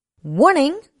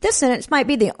Warning, this sentence might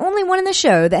be the only one in the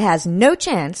show that has no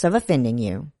chance of offending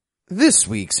you. This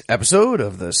week's episode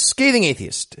of The Scathing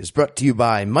Atheist is brought to you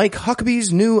by Mike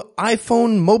Huckabee's new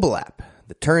iPhone mobile app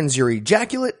that turns your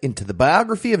ejaculate into the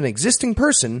biography of an existing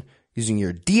person using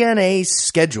your DNA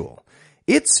schedule.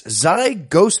 It's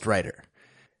Ghostwriter.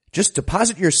 Just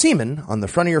deposit your semen on the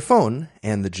front of your phone,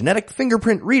 and the genetic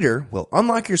fingerprint reader will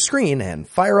unlock your screen and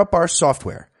fire up our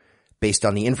software. Based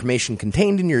on the information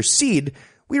contained in your seed,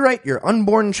 we write your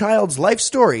unborn child's life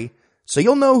story so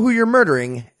you'll know who you're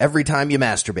murdering every time you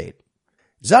masturbate.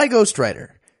 Ghostwriter,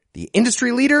 the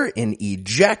industry leader in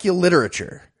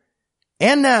ejaculiterature.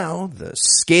 And now, The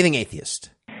Scathing Atheist.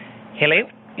 Hello,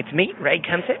 it's me, Ray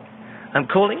Gunther. I'm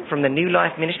calling from the New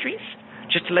Life Ministries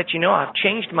just to let you know I've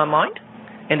changed my mind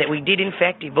and that we did in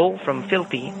fact evolve from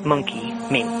filthy monkey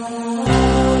men.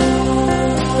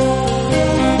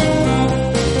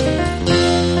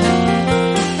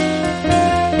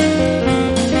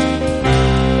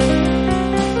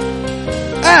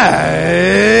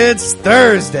 It's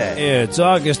Thursday. It's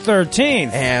August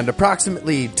 13th. And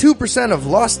approximately 2% of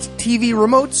lost TV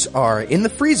remotes are in the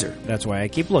freezer. That's why I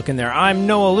keep looking there. I'm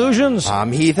No Illusions.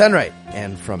 I'm Heath Enright.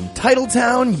 And from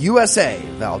Titletown, USA,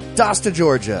 Valdosta,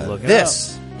 Georgia,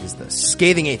 this is The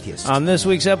Scathing Atheist. On this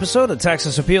week's episode, a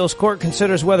Texas appeals court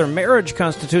considers whether marriage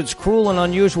constitutes cruel and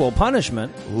unusual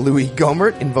punishment. Louie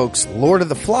Gohmert invokes Lord of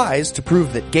the Flies to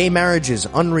prove that gay marriage is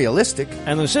unrealistic.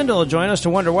 And Lucinda will join us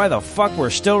to wonder why the fuck we're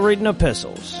still reading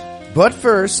epistles. But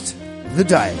first, the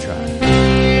diatribe.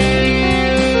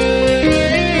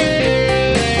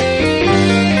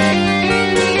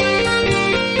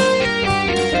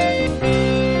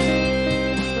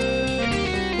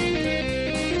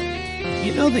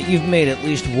 You know that you've made at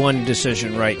least one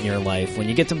decision right in your life when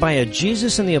you get to buy a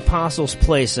Jesus and the Apostles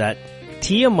playset,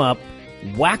 tee them up,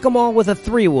 whack them all with a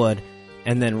 3-wood,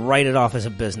 and then write it off as a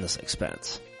business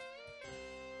expense.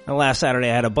 Now, last Saturday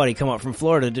I had a buddy come up from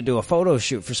Florida to do a photo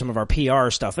shoot for some of our PR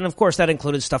stuff, and of course that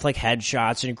included stuff like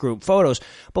headshots and group photos,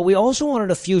 but we also wanted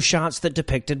a few shots that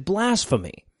depicted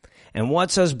blasphemy. And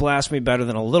what says blasphemy better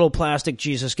than a little plastic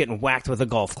Jesus getting whacked with a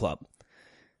golf club?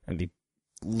 And be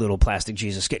little plastic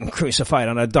Jesus getting crucified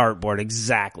on a dartboard.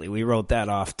 Exactly. We wrote that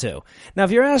off too. Now,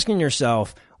 if you're asking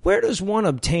yourself, where does one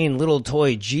obtain little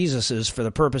toy Jesuses for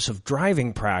the purpose of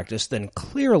driving practice, then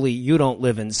clearly you don't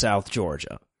live in South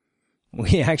Georgia.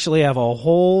 We actually have a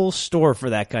whole store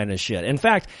for that kind of shit. In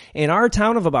fact, in our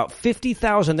town of about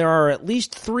 50,000, there are at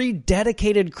least 3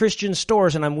 dedicated Christian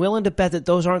stores, and I'm willing to bet that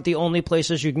those aren't the only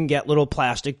places you can get little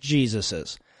plastic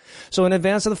Jesuses. So in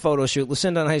advance of the photo shoot,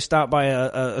 Lucinda and I stopped by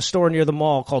a store near the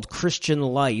mall called Christian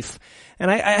Life.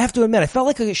 And I have to admit, I felt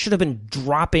like I should have been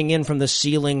dropping in from the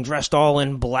ceiling dressed all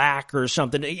in black or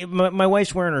something. My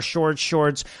wife's wearing her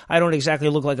shorts. I don't exactly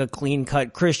look like a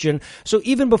clean-cut Christian. So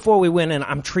even before we went in,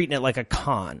 I'm treating it like a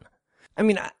con. I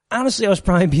mean, honestly, I was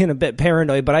probably being a bit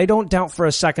paranoid, but I don't doubt for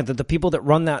a second that the people that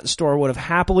run that store would have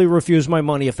happily refused my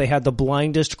money if they had the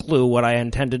blindest clue what I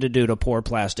intended to do to poor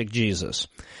plastic Jesus.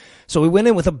 So we went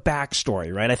in with a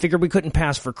backstory, right? I figured we couldn't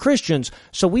pass for Christians,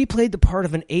 so we played the part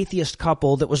of an atheist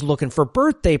couple that was looking for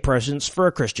birthday presents for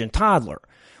a Christian toddler.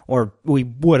 Or we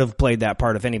would have played that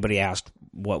part if anybody asked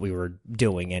what we were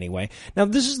doing anyway. Now,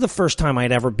 this is the first time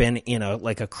I'd ever been in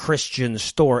a Christian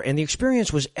store, and the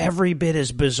experience was every bit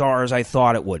as bizarre as I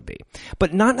thought it would be.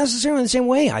 But not necessarily in the same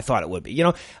way I thought it would be. You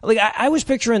know, like I was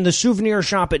picturing the souvenir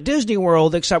shop at Disney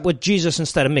World, except with Jesus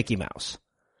instead of Mickey Mouse.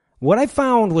 What I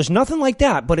found was nothing like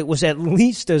that, but it was at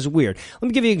least as weird. Let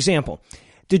me give you an example.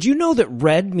 Did you know that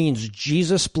red means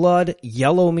Jesus blood,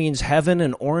 yellow means heaven,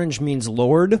 and orange means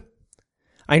Lord?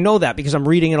 I know that because I'm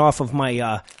reading it off of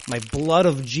my Blood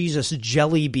of Jesus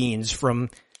jelly beans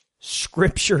from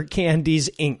Scripture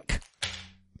Candies Inc.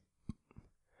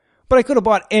 But I could have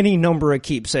bought any number of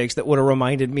keepsakes that would have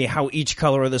reminded me how each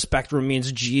color of the spectrum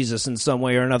means Jesus in some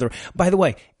way or another. By the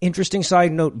way, interesting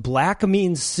side note, black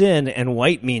means sin and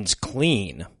white means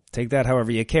clean. Take that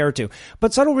however you care to.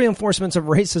 But subtle reinforcements of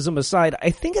racism aside, I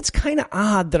think it's kind of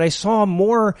odd that I saw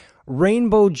more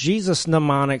rainbow Jesus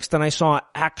mnemonics than I saw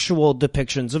actual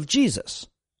depictions of Jesus.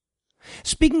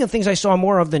 Speaking of things I saw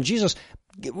more of than Jesus,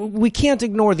 we can't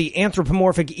ignore the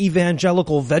anthropomorphic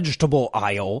evangelical vegetable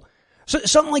aisle. So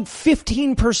something like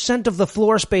 15% of the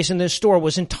floor space in this store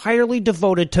was entirely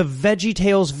devoted to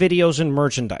VeggieTales videos and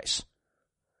merchandise.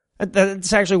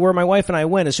 That's actually where my wife and I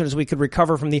went as soon as we could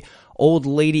recover from the old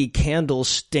lady candle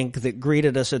stink that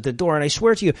greeted us at the door. And I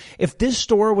swear to you, if this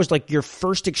store was like your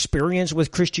first experience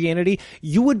with Christianity,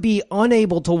 you would be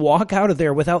unable to walk out of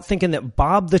there without thinking that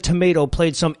Bob the Tomato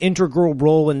played some integral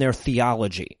role in their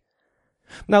theology.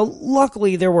 Now,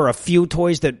 luckily, there were a few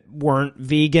toys that weren't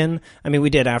vegan. I mean, we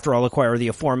did, after all, acquire the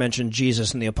aforementioned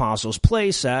Jesus and the Apostles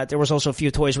playset. There was also a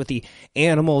few toys with the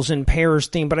animals and pears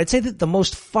theme, but I'd say that the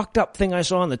most fucked up thing I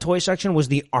saw in the toy section was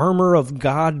the Armor of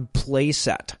God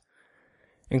playset.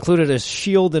 Included a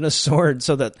shield and a sword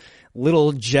so that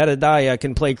little Jedediah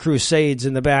can play crusades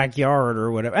in the backyard or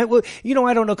whatever. I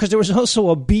don't know, because there was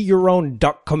also a Be Your Own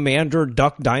Duck Commander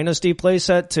Duck Dynasty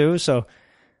playset too, so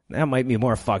that might be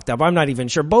more fucked up. I'm not even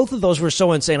sure. Both of those were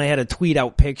so insane I had to tweet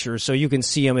out pictures so you can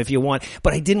see them if you want.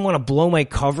 But I didn't want to blow my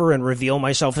cover and reveal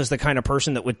myself as the kind of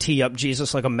person that would tee up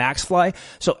Jesus like a Max fly.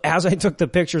 So as I took the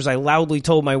pictures, I loudly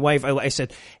told my wife, I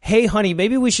said, "Hey honey,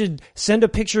 maybe we should send a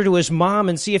picture to his mom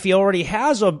and see if he already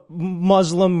has a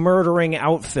Muslim murdering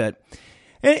outfit."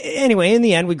 Anyway, in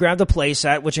the end, we grabbed a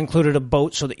playset, which included a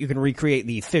boat so that you can recreate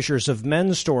the Fishers of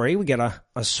Men story. We get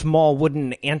a small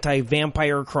wooden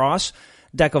anti-vampire cross,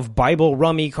 deck of Bible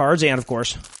rummy cards, and of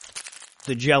course,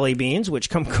 the jelly beans, which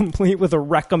come complete with a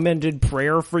recommended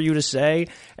prayer for you to say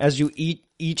as you eat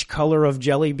each color of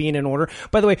jelly bean in order.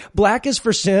 By the way, black is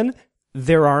for sin.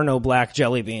 There are no black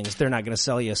jelly beans. They're not going to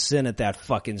sell you a sin at that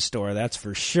fucking store, that's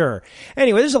for sure.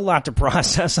 Anyway, there's a lot to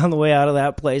process on the way out of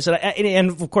that place. And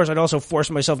of course, I'd also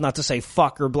forced myself not to say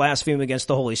fuck or blaspheme against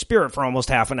the Holy Spirit for almost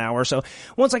half an hour. So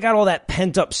once I got all that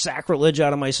pent-up sacrilege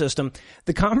out of my system,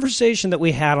 the conversation that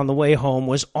we had on the way home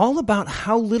was all about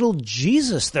how little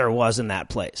Jesus there was in that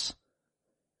place.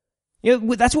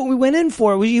 That's what we went in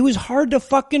for. He was hard to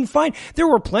fucking find. There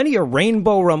were plenty of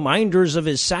rainbow reminders of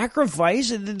his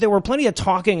sacrifice. There were plenty of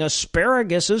talking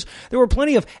asparaguses. There were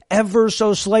plenty of ever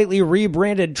so slightly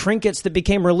rebranded trinkets that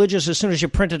became religious as soon as you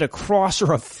printed a cross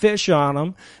or a fish on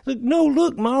them. Like, no,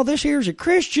 look, Ma, this here's a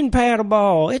Christian paddle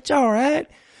ball. It's all right.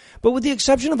 But with the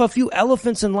exception of a few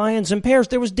elephants and lions and pears,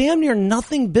 there was damn near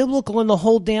nothing biblical in the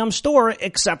whole damn store,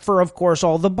 except for, of course,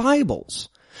 all the Bibles.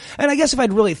 And I guess if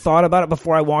I'd really thought about it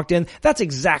before I walked in, that's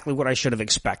exactly what I should have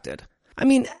expected. I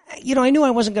mean, I knew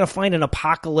I wasn't going to find an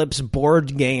apocalypse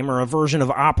board game or a version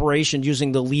of Operation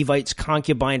using the Levite's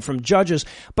concubine from Judges,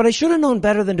 but I should have known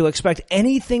better than to expect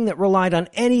anything that relied on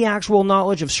any actual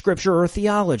knowledge of scripture or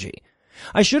theology.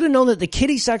 I should have known that the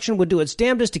kiddie section would do its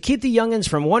damnedest to keep the youngins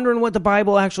from wondering what the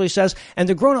Bible actually says, and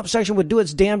the grown-up section would do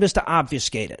its damnedest to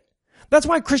obfuscate it. That's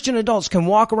why Christian adults can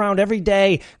walk around every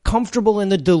day comfortable in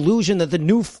the delusion that the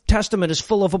New Testament is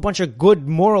full of a bunch of good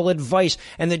moral advice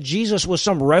and that Jesus was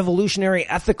some revolutionary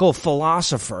ethical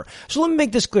philosopher. So let me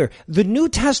make this clear. The New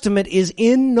Testament is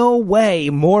in no way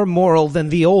more moral than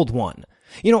the old one.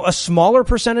 A smaller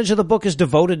percentage of the book is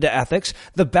devoted to ethics.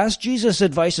 The best Jesus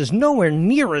advice is nowhere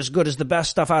near as good as the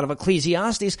best stuff out of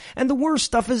Ecclesiastes, and the worst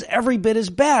stuff is every bit as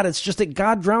bad. It's just that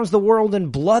God drowns the world in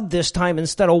blood this time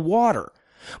instead of water.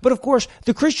 But of course,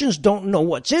 the Christians don't know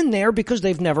what's in there because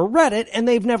they've never read it, and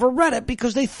they've never read it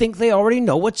because they think they already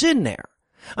know what's in there.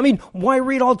 I mean, why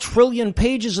read all trillion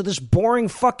pages of this boring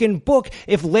fucking book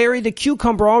if Larry the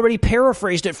Cucumber already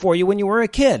paraphrased it for you when you were a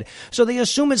kid? So they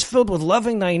assume it's filled with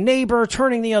loving thy neighbor,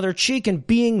 turning the other cheek, and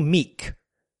being meek.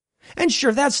 And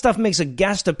sure, that stuff makes a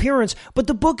guest appearance, but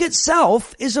the book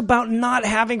itself is about not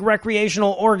having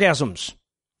recreational orgasms.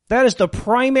 That is the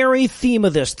primary theme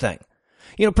of this thing.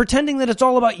 Pretending that it's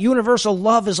all about universal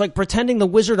love is like pretending the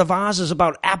Wizard of Oz is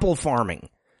about apple farming.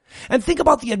 And think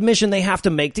about the admission they have to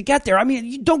make to get there. I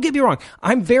mean, don't get me wrong.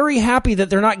 I'm very happy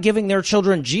that they're not giving their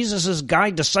children Jesus'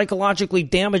 guide to psychologically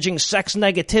damaging sex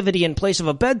negativity in place of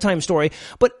a bedtime story,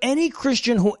 but any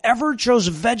Christian who ever chose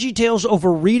VeggieTales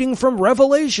over reading from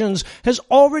Revelations has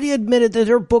already admitted that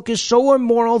their book is so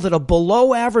immoral that a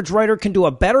below-average writer can do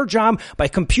a better job by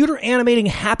computer animating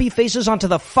happy faces onto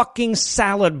the fucking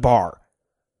salad bar.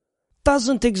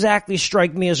 Doesn't exactly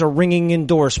strike me as a ringing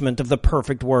endorsement of the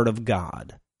perfect word of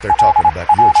God. They're talking about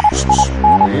your Jesus.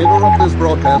 We interrupt this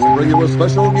broadcast to bring you a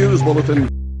special news bulletin.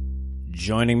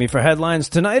 Joining me for headlines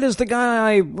tonight is the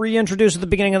guy I reintroduced at the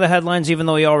beginning of the headlines, even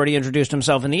though he already introduced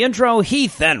himself in the intro,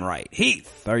 Heath Enright.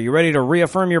 Heath, are you ready to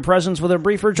reaffirm your presence with a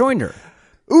brief rejoinder?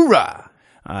 Hoorah!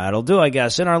 That'll do, I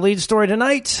guess. In our lead story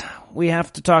tonight, we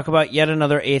have to talk about yet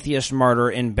another atheist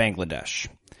martyr in Bangladesh.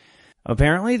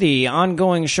 Apparently, the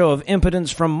ongoing show of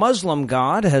impotence from Muslim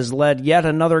God has led yet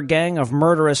another gang of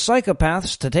murderous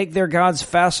psychopaths to take their God's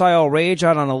facile rage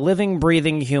out on a living,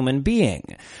 breathing human being.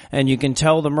 And you can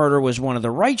tell the murder was one of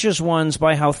the righteous ones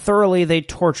by how thoroughly they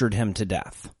tortured him to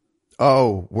death.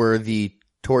 Oh, were the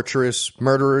torturous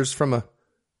murderers from a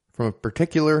From a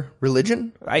particular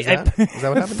religion? Is that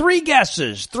what happened? Three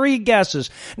guesses.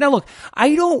 Now look,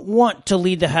 I don't want to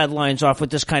lead the headlines off with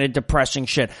this kind of depressing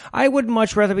shit. I would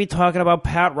much rather be talking about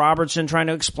Pat Robertson trying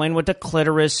to explain what the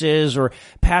clitoris is, or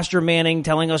Pastor Manning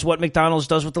telling us what McDonald's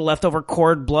does with the leftover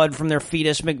cord blood from their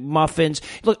fetus McMuffins.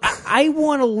 Look, I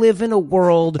want to live in a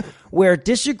world where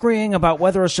disagreeing about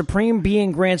whether a supreme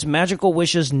being grants magical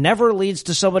wishes never leads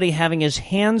to somebody having his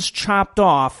hands chopped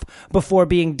off before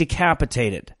being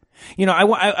decapitated. You know,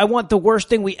 I want the worst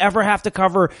thing we ever have to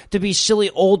cover to be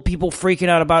silly old people freaking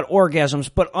out about orgasms.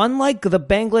 But unlike the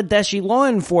Bangladeshi law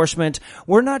enforcement,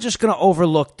 we're not just going to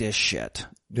overlook this shit.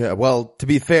 Yeah, well, to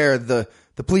be fair, the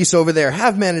police over there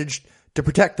have managed to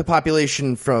protect the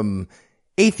population from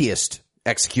atheist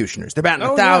executioners. They're batting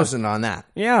 1,000 on that.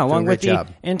 Yeah, along with the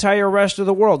entire rest of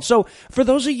the world. So, for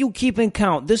those of you keeping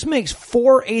count, this makes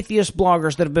 4 atheist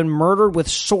bloggers that have been murdered with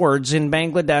swords in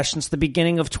Bangladesh since the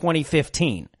beginning of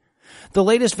 2015. The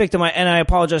latest victim, and I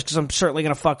apologize because I'm certainly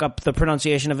going to fuck up the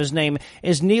pronunciation of his name,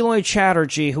 is Niloy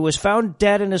Chatterjee, who was found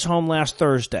dead in his home last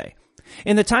Thursday.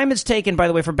 In the time it's taken, by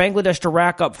the way, for Bangladesh to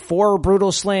rack up 4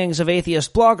 brutal slayings of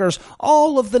atheist bloggers,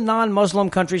 all of the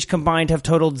non-Muslim countries combined have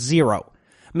totaled 0,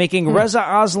 making Reza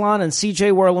Aslan and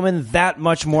CJ Werleman that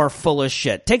much more full of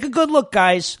shit. Take a good look,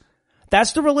 guys.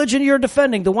 That's the religion you're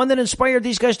defending, the one that inspired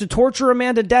these guys to torture a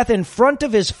man to death in front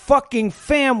of his fucking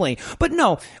family. But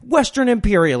no, Western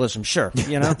imperialism, sure,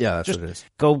 you know? Yeah, that's just what it is.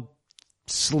 Go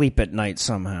sleep at night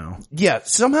somehow. Yeah,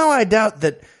 somehow I doubt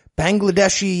that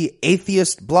Bangladeshi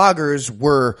atheist bloggers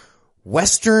were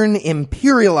Western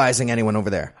imperializing anyone over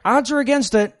there. Odds are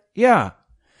against it, yeah.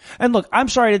 And look, I'm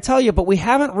sorry to tell you, but we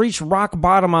haven't reached rock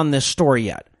bottom on this story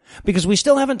yet. Because we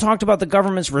still haven't talked about the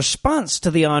government's response to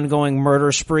the ongoing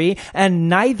murder spree, and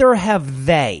neither have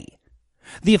they.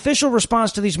 The official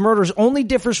response to these murders only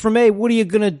differs from, hey, what are you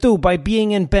going to do, by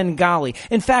being in Bengali.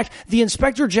 In fact, the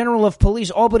Inspector General of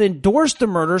Police all but endorsed the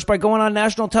murders by going on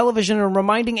national television and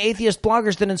reminding atheist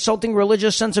bloggers that insulting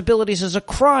religious sensibilities is a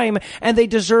crime and they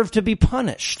deserve to be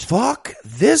punished. Fuck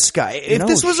this guy. If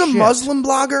this was a Muslim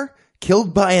blogger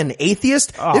killed by an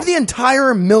atheist, they have the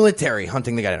entire military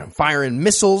hunting the guy down, firing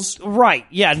missiles. Right,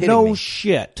 yeah, no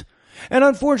shit. And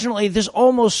unfortunately, this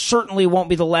almost certainly won't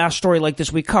be the last story like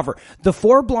this we cover. The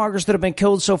 4 bloggers that have been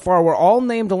killed so far were all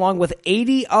named along with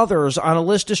 80 others on a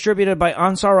list distributed by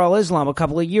Ansar al-Islam a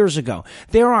couple of years ago.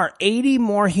 There are 80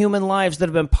 more human lives that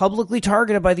have been publicly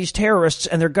targeted by these terrorists,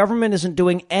 and their government isn't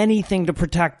doing anything to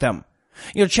protect them.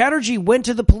 You know, Chatterjee went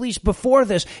to the police before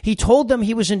this. He told them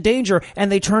he was in danger,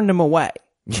 and they turned him away.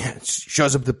 Yeah,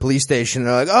 shows up at the police station, and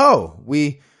they're like, oh,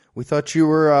 we thought you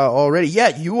were already.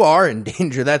 Yeah, you are in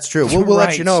danger. That's true. We'll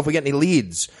let you know if we get any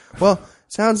leads. Well,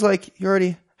 sounds like you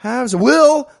already have. So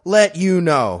we'll let you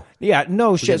know. Yeah,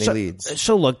 no shit. Leads.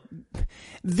 So look,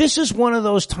 this is one of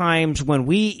those times when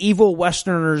we evil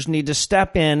Westerners need to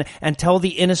step in and tell the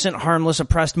innocent, harmless,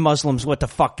 oppressed Muslims what to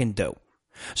fucking do.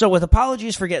 So with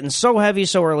apologies for getting so heavy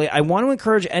so early, I want to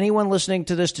encourage anyone listening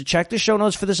to this to check the show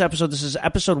notes for this episode. This is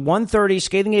episode 130,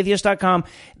 ScathingAtheist.com.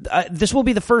 This will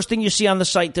be the first thing you see on the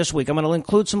site this week. I'm going to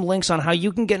include some links on how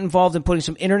you can get involved in putting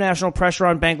some international pressure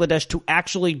on Bangladesh to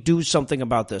actually do something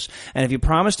about this. And if you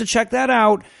promise to check that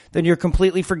out, then you're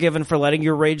completely forgiven for letting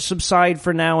your rage subside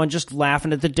for now and just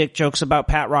laughing at the dick jokes about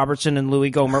Pat Robertson and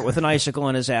Louie Gohmert with an icicle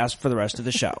in his ass for the rest of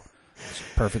the show. It's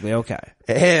perfectly okay.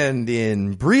 And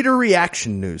in breeder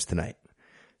reaction news tonight,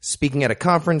 speaking at a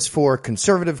conference for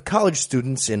conservative college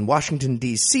students in Washington,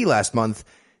 D.C. last month,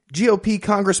 GOP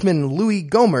Congressman Louie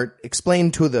Gohmert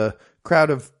explained to the crowd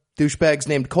of douchebags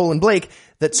named Colin Blake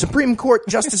that Supreme Court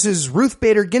Justices Ruth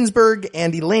Bader Ginsburg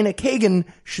and Elena Kagan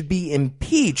should be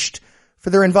impeached for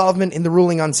their involvement in the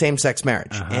ruling on same-sex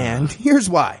marriage. And here's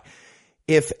why.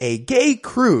 If a gay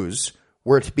cruise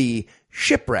were to be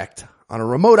shipwrecked on a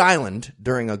remote island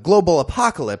during a global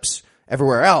apocalypse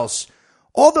everywhere else,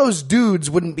 all those dudes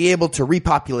wouldn't be able to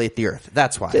repopulate the earth.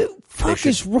 That's why. The fuck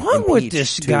is wrong with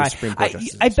this guy?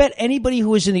 I bet anybody who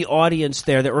was in the audience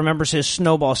there that remembers his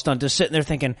snowball stunt is sitting there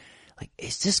thinking, like,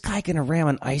 is this guy going to ram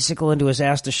an icicle into his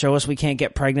ass to show us we can't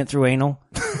get pregnant through anal?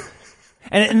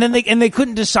 And then they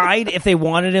couldn't decide if they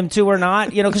wanted him to or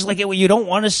not, you know, because like you don't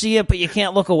want to see it, but you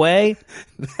can't look away.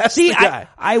 That's the guy.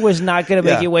 I was not going to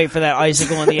make you wait for that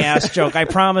icicle in the ass joke. I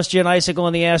promised you an icicle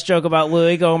in the ass joke about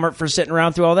Louie Gohmert for sitting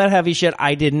around through all that heavy shit.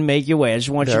 I didn't make you wait. I just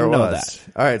want you to know that.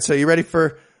 All right, so you ready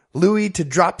for Louie to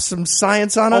drop some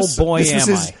science on us? Oh boy, this was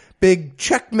his big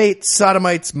checkmate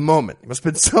sodomites moment. He must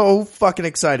have been so fucking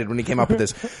excited when he came up with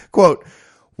this. Quote,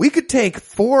 "We could take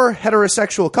 4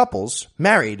 heterosexual couples,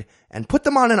 married, and put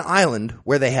them on an island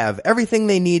where they have everything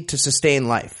they need to sustain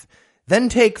life. Then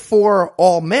take 4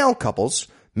 all-male couples,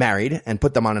 married and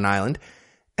put them on an island.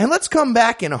 And let's come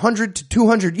back in 100 to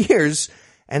 200 years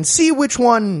and see which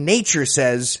one nature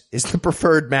says is the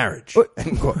preferred marriage.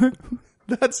 End quote.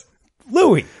 That's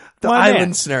Louie. the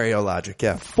island scenario logic,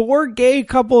 yeah. 4 gay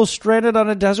couples stranded on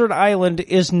a desert island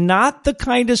is not the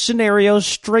kind of scenario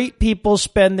straight people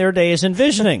spend their days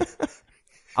envisioning.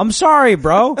 I'm sorry,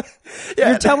 bro.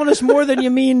 You're telling us more than you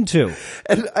mean to.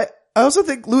 And I also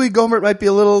think Louie Gohmert might be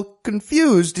a little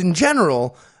confused in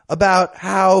general about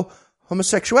how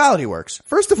homosexuality works.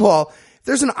 First of all, if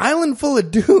there's an island full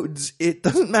of dudes, it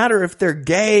doesn't matter if they're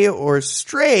gay or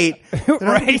straight. They're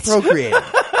not gonna be procreating.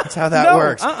 That's how that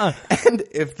works. And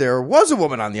if there was a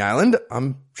woman on the island,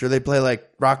 I'm sure they'd play like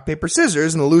rock, paper,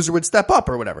 scissors, and the loser would step up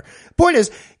or whatever. Point is,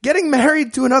 getting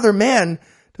married to another man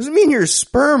doesn't mean your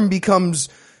sperm becomes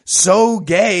so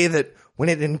gay that when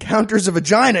it encounters a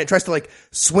vagina, it tries to like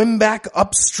swim back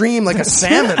upstream like a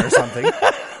salmon or something.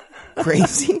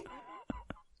 Crazy.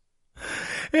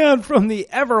 And from the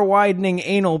ever-widening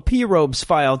anal P-robes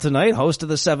file tonight, host of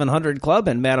the 700 Club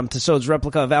and Madame Tussauds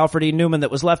replica of Alfred E. Newman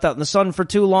that was left out in the sun for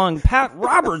too long, Pat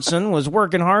Robertson was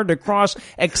working hard to cross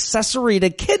accessory to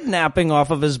kidnapping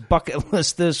off of his bucket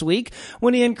list this week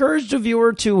when he encouraged a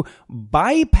viewer to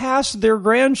bypass their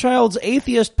grandchild's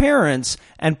atheist parents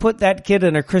and put that kid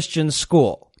in a Christian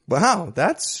school. Wow,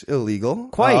 that's illegal.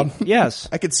 Quite, yes.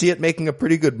 I could see it making a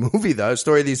pretty good movie, though. A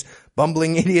story of these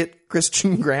bumbling idiot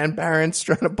Christian grandparents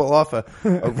trying to pull off a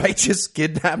righteous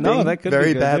kidnapping that could very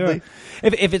be good, badly. Yeah.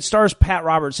 If it stars Pat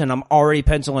Robertson, I'm already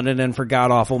penciling it in for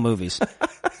god-awful movies.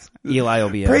 Eli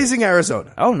will be Praising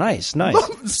Arizona. Oh, nice.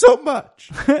 Love him so much.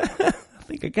 I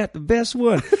think I got the best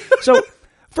one. So,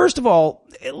 first of all,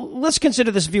 let's consider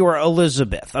this viewer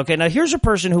Elizabeth. Okay, now here's a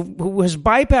person who has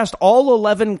bypassed all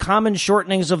 11 common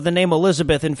shortenings of the name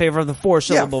Elizabeth in favor of the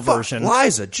 4-syllable version.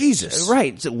 Liza, Jesus.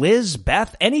 Right. Liz,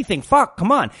 Beth, anything. Fuck,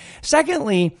 come on.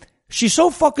 Secondly, she's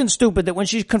so fucking stupid that when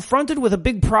she's confronted with a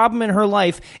big problem in her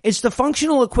life, it's the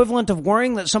functional equivalent of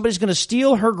worrying that somebody's going to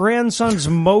steal her grandson's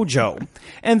mojo.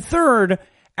 And third,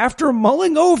 after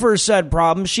mulling over said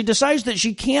problem, she decides that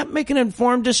she can't make an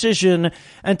informed decision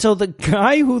until the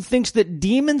guy who thinks that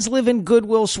demons live in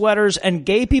Goodwill sweaters and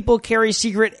gay people carry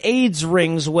secret AIDS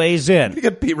rings weighs in. You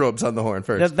got P-robes on the horn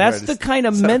first. That's the kind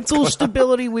of mental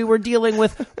stability we were dealing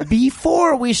with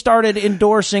before we started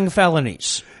endorsing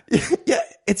felonies. Yeah,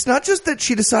 it's not just that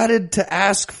she decided to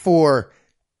ask for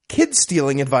kid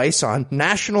stealing advice on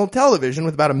national television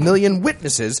with about 1 million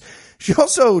witnesses. She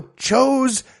also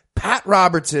chose Pat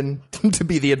Robertson to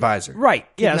be the advisor. Right.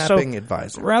 Yeah. Kidnapping so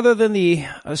advisor. Rather than the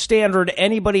standard,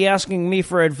 anybody asking me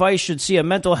for advice should see a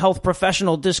mental health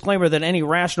professional disclaimer that any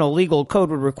rational legal code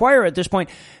would require at this point,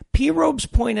 P-Robes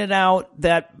pointed out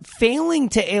that failing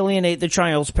to alienate the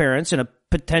child's parents in a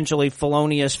potentially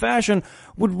felonious fashion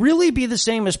would really be the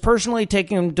same as personally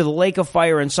taking him to the lake of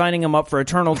fire and signing him up for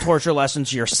eternal torture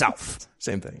lessons yourself.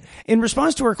 Same thing. In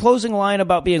response to her closing line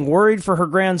about being worried for her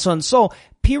grandson's soul,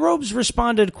 P-Robes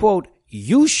responded, quote,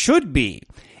 "You should be.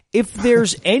 If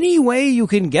there's any way you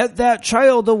can get that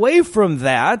child away from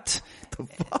that."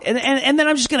 And then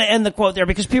I'm just going to end the quote there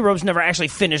because P-Robes never actually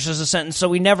finishes a sentence, so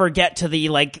we never get to the,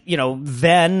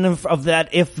 then of that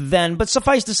if-then. But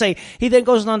suffice to say, he then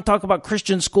goes on to talk about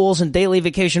Christian schools and daily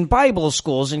vacation Bible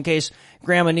schools in case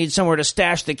Grandma needs somewhere to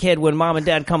stash the kid when Mom and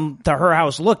Dad come to her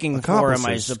house looking for him,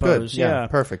 I suppose. Good. Yeah,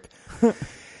 perfect.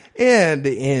 And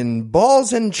in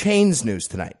Balls and Chains news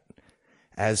tonight,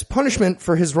 as punishment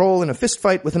for his role in a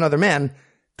fistfight with another man,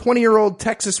 20-year-old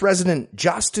Texas resident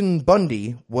Justin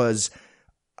Bundy was,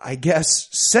 I guess,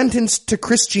 sentenced to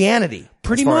Christianity.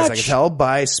 Pretty as far much. as I can tell,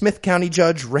 by Smith County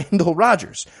Judge Randall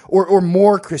Rogers. Or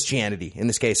more Christianity in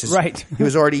this case. Right. He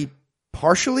was already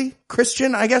partially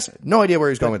Christian, I guess. No idea where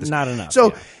he's going with this. Not enough. So,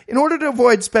 yeah. In order to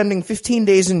avoid spending 15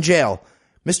 days in jail,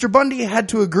 Mr. Bundy had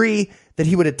to agree that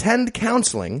he would attend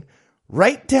counseling,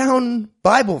 write down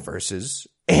Bible verses,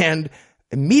 and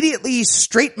immediately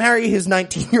straight marry his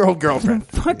 19-year-old girlfriend.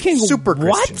 Fucking super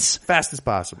what? Christian, fast as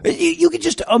possible. You could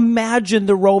just imagine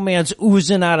the romance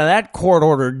oozing out of that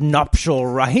court-ordered nuptial,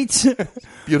 right?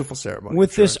 Beautiful ceremony.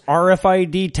 With this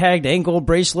RFID tagged ankle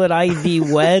bracelet IV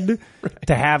wed right.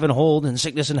 to have and hold in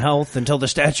sickness and health until the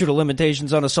statute of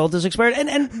limitations on assault is expired.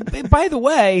 And by the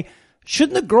way,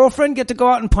 shouldn't the girlfriend get to go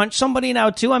out and punch somebody now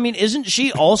too? I mean, isn't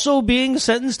she also being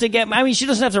sentenced to get? I mean, she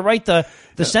doesn't have to write the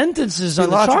sentences on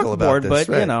the chalkboard, but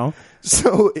right. You know.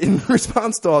 So, in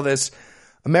response to all this,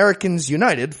 Americans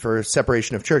United for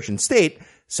Separation of Church and State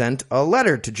sent a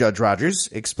letter to Judge Rogers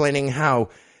explaining how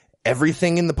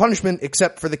everything in the punishment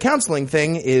except for the counseling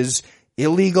thing is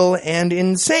illegal and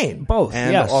insane. Both,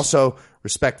 and yes. also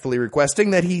respectfully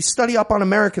requesting that he study up on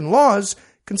American laws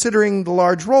considering the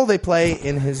large role they play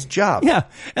in his job. Yeah,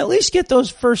 at least get those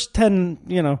first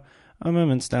 10,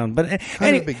 amendments down. But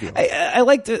anyway, a big deal. I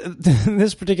like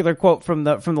this particular quote from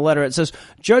the letter. It says,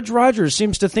 Judge Rogers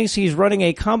seems to think he's running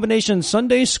a combination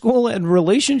Sunday school and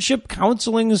relationship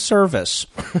counseling service.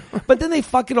 But then they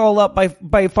fuck it all up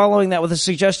by following that with a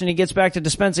suggestion he gets back to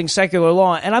dispensing secular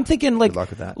law. And I'm thinking, like, good luck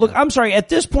with that. Look, I'm sorry, at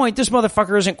this point, this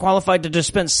motherfucker isn't qualified to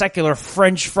dispense secular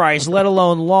French fries, let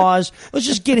alone laws. Let's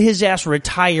just get his ass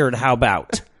retired, how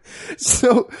about?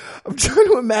 So I'm trying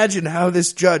to imagine how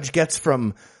this judge gets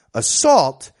from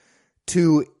assault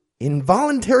to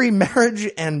involuntary marriage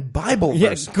and Bible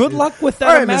verses. Yes, good luck with that.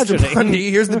 All right, imagining. Mr. Bundy,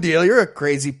 here's the deal. You're a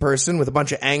crazy person with a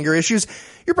bunch of anger issues.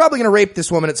 You're probably going to rape this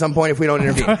woman at some point if we don't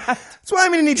intervene. That's why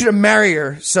I'm going to need you to marry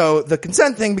her, so the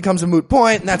consent thing becomes a moot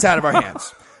point, and that's out of our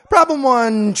hands. Problem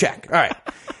 1, check. All right.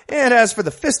 And as for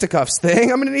the fisticuffs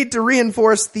thing, I'm going to need to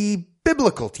reinforce the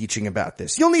biblical teaching about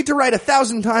this. You'll need to write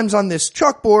 1,000 times on this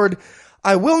chalkboard,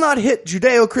 I will not hit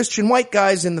Judeo-Christian white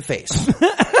guys in the face.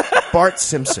 Bart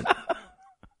Simpson.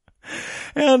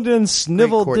 And in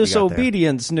snivel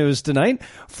disobedience news tonight,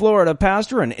 Florida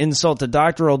pastor and insult to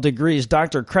doctoral degrees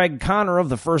Dr. Craig Conner of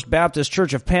the First Baptist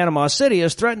Church of Panama City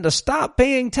has threatened to stop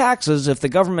paying taxes if the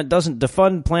government doesn't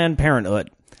defund Planned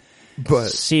Parenthood. But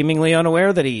seemingly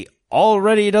unaware that he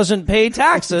already doesn't pay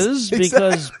taxes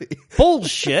because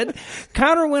bullshit,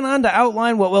 Conner went on to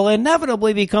outline what will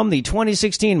inevitably become the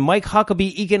 2016 Mike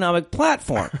Huckabee economic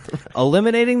platform,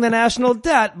 eliminating the national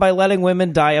debt by letting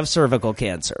women die of cervical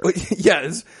cancer. Yeah,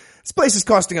 this place is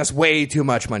costing us way too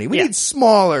much money. We need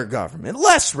smaller government,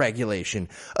 less regulation,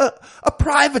 a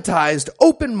privatized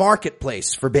open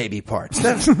marketplace for baby parts.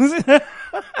 That's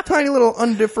tiny little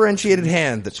undifferentiated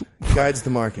hand that guides the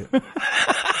market.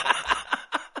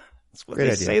 What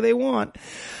they say they want.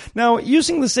 Now,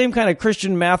 using the same kind of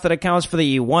Christian math that accounts for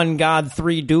the one God,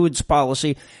 three dudes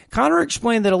policy, Conner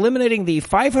explained that eliminating the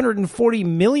 $540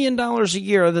 million a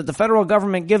year that the federal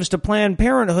government gives to Planned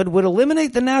Parenthood would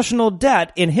eliminate the national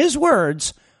debt, in his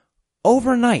words,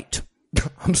 overnight.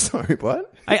 I'm sorry,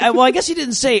 what? Well, I guess he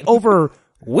didn't say over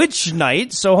which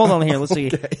night, so hold on here. Let's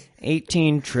see.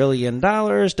 $18 trillion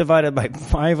divided by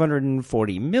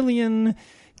 $540 million.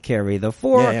 Carry the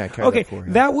 4. Carry the 4,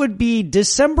 yeah. That would be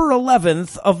December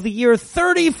 11th of the year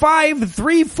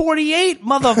 35348,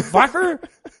 motherfucker.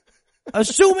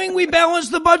 Assuming we balance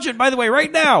the budget, by the way,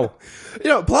 right now.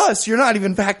 Plus, you're not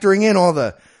even factoring in all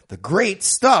the great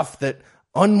stuff that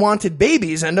unwanted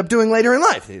babies end up doing later in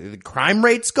life. The crime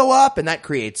rates go up, and that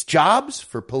creates jobs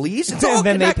for police. It's all and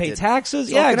then connected. They pay taxes.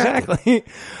 Yeah, exactly.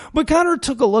 But Conner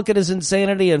took a look at his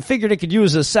insanity and figured it could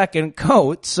use a second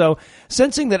coat. So,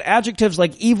 sensing that adjectives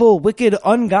like evil, wicked,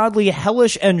 ungodly,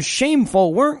 hellish, and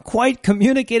shameful weren't quite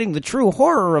communicating the true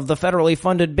horror of the federally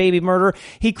funded baby murder,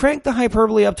 he cranked the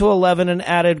hyperbole up to 11 and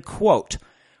added, quote,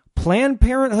 Planned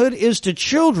Parenthood is to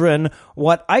children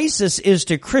what ISIS is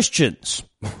to Christians.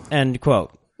 End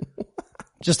quote.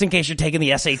 Just in case you're taking the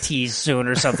SATs soon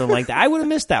or something like that. I would have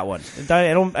missed that one.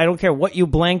 I don't care what you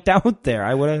blanked out there.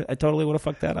 I totally would have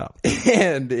fucked that up.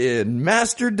 And in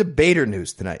Master Debater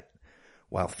news tonight,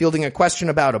 while fielding a question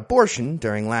about abortion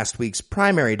during last week's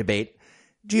primary debate,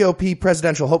 GOP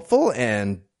presidential hopeful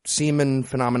and semen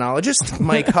phenomenologist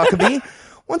Mike Huckabee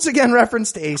once again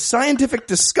referenced a scientific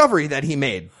discovery that he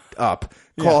made up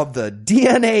called the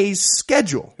DNA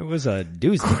schedule. It was a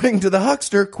doozy. According to the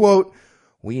huckster, quote,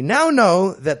 we now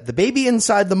know that the baby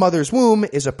inside the mother's womb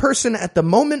is a person at the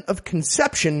moment of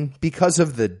conception because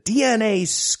of the DNA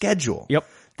schedule. Yep.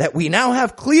 That we now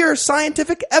have clear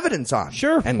scientific evidence on.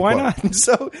 Sure, why not?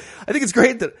 So I think it's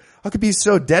great that Huckabee's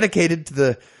so dedicated to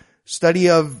the study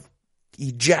of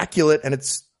ejaculate and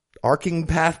its arcing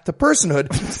path to personhood.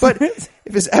 But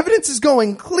if his evidence is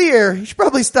going clear, he should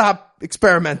probably stop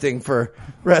experimenting for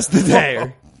the rest of the day or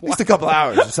at least a couple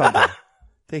hours or something.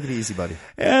 Take it easy, buddy.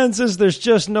 And since there's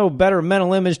just no better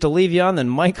mental image to leave you on than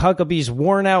Mike Huckabee's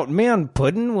worn-out man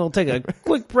pudding, we'll take a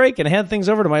quick break and hand things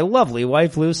over to my lovely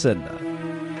wife, Lucinda.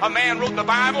 A man wrote the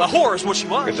Bible. A whore is what she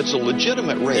was. If it's a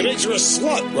legitimate rape, it makes you a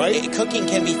slut, right? Cooking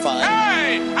can be fun.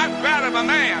 Hey, I'm proud of a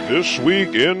man. This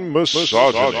week in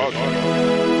misogyny.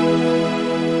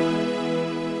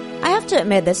 I have to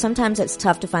admit that sometimes it's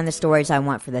tough to find the stories I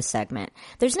want for this segment.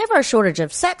 There's never a shortage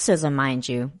of sexism, mind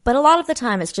you, but a lot of the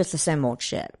time it's just the same old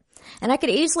shit. And I could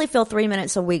easily fill 3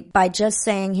 minutes a week by just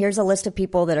saying, here's a list of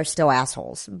people that are still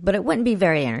assholes, but it wouldn't be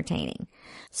very entertaining.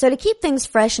 So to keep things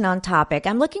fresh and on topic,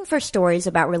 I'm looking for stories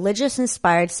about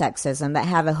religious-inspired sexism that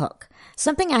have a hook.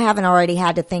 Something I haven't already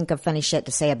had to think of funny shit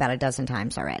to say about a dozen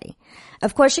times already.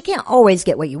 Of course, you can't always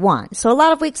get what you want, so a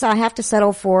lot of weeks I have to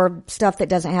settle for stuff that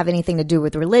doesn't have anything to do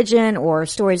with religion or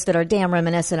stories that are damn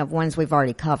reminiscent of ones we've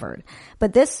already covered.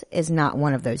 But this is not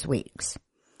one of those weeks.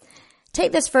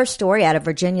 Take this first story out of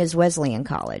Virginia's Wesleyan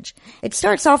College. It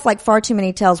starts off like far too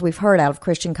many tales we've heard out of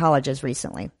Christian colleges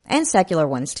recently, and secular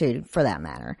ones too, for that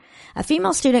matter. A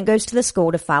female student goes to the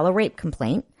school to file a rape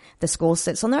complaint. The school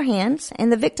sits on their hands,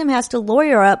 and the victim has to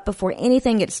lawyer up before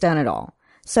anything gets done at all.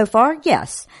 So far,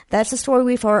 yes, that's a story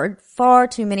we've heard far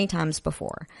too many times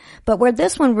before. But where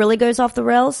this one really goes off the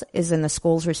rails is in the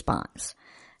school's response.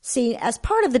 See, as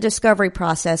part of the discovery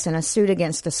process in a suit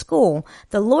against the school,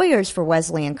 the lawyers for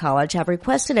Wesleyan College have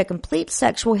requested a complete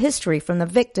sexual history from the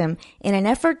victim in an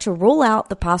effort to rule out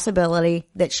the possibility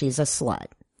that she's a slut.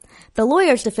 The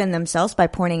lawyers defend themselves by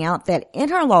pointing out that in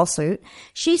her lawsuit,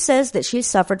 she says that she's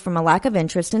suffered from a lack of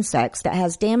interest in sex that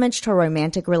has damaged her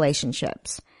romantic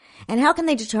relationships. And how can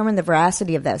they determine the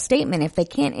veracity of that statement if they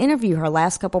can't interview her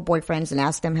last couple boyfriends and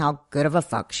ask them how good of a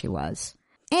fuck she was?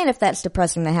 And if that's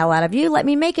depressing the hell out of you, let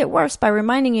me make it worse by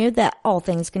reminding you that, all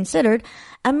things considered,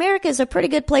 America is a pretty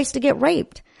good place to get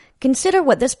raped. Consider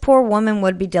what this poor woman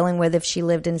would be dealing with if she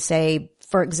lived in, say,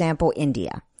 for example,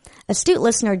 India. Astute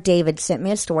listener David sent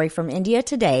me a story from India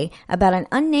today about an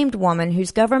unnamed woman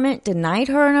whose government denied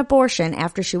her an abortion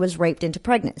after she was raped into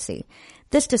pregnancy.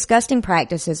 This disgusting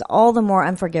practice is all the more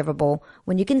unforgivable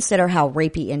when you consider how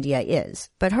rapey India is.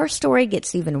 But her story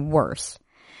gets even worse.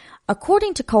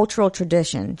 According to cultural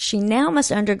tradition, she now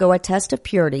must undergo a test of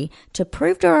purity to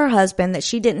prove to her husband that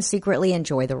she didn't secretly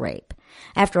enjoy the rape.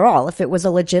 After all, if it was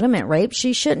a legitimate rape,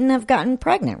 she shouldn't have gotten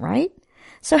pregnant, right?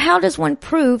 So how does one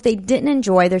prove they didn't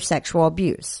enjoy their sexual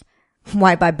abuse?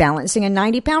 Why, by balancing a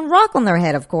 90-pound rock on their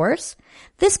head, of course.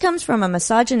 This comes from a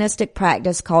misogynistic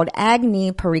practice called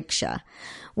Agni Pariksha,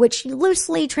 which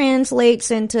loosely translates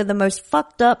into the most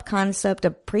fucked up concept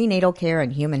of prenatal care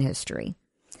in human history.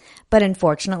 But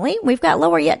unfortunately, we've got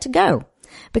lower yet to go.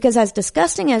 Because as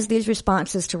disgusting as these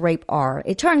responses to rape are,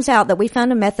 it turns out that we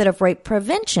found a method of rape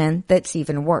prevention that's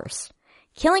even worse.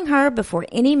 Killing her before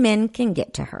any men can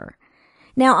get to her.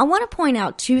 Now, I want to point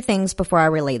out two things before I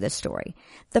relay this story.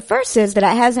 The first is that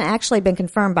it hasn't actually been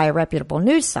confirmed by a reputable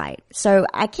news site, so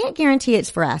I can't guarantee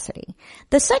its veracity.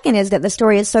 The second is that the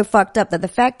story is so fucked up that the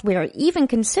fact we are even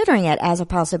considering it as a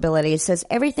possibility says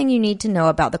everything you need to know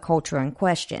about the culture in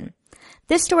question.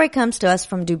 This story comes to us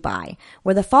from Dubai,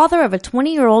 where the father of a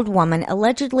 20-year-old woman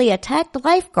allegedly attacked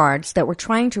lifeguards that were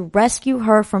trying to rescue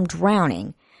her from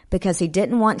drowning because he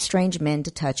didn't want strange men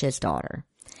to touch his daughter.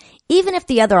 Even if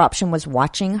the other option was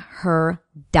watching her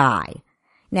die.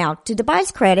 Now, to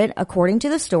Dubai's credit, according to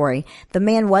the story, the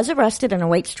man was arrested and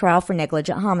awaits trial for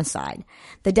negligent homicide.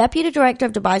 The deputy director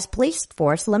of Dubai's police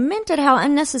force lamented how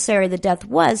unnecessary the death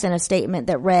was in a statement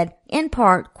that read, in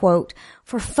part, quote,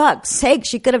 "For fuck's sake,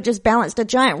 she could have just balanced a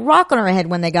giant rock on her head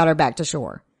when they got her back to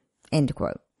shore." End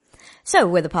quote. So,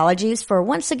 with apologies for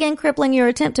once again crippling your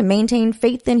attempt to maintain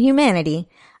faith in humanity,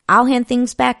 I'll hand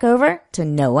things back over to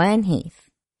Noah and Heath.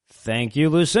 Thank you,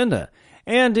 Lucinda.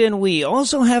 And in We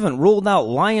Also Haven't Ruled Out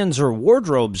Lions or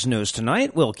Wardrobes news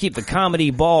tonight, we'll keep the comedy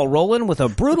ball rolling with a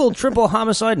brutal triple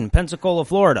homicide in Pensacola,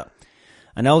 Florida.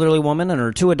 An elderly woman and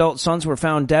her 2 adult sons were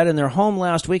found dead in their home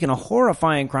last week in a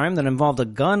horrifying crime that involved a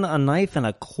gun, a knife, and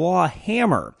a claw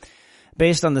hammer.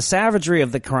 Based on the savagery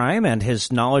of the crime and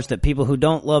his knowledge that people who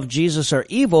don't love Jesus are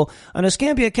evil, an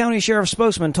Escambia County Sheriff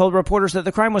spokesman told reporters that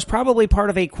the crime was probably part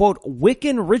of a, quote,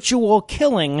 Wiccan ritual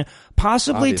killing,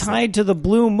 possibly tied to the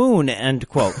blue moon, end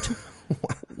quote.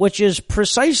 Which is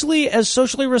precisely as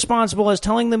socially responsible as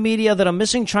telling the media that a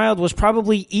missing child was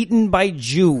probably eaten by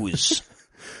Jews.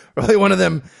 Probably one of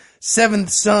them seventh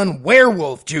son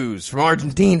werewolf Jews from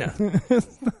Argentina.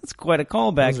 That's quite a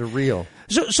callback. Those are real.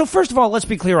 So first of all, let's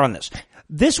be clear on this.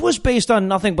 This was based on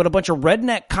nothing but a bunch of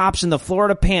redneck cops in the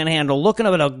Florida Panhandle looking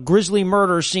up at a grisly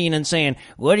murder scene and saying,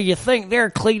 "What do you think there,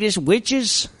 Cletus?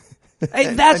 Witches?"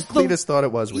 Hey, that's Cletus thought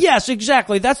it was witches. Yes,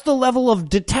 exactly. That's the level of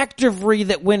detectivery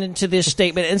that went into this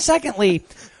statement. And secondly,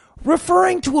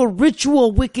 referring to a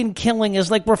ritual Wiccan killing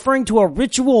is like referring to a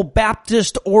ritual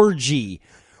Baptist orgy.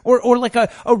 Or like a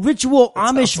ritual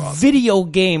Amish video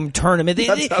game tournament.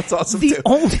 That sounds awesome, the too.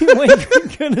 only way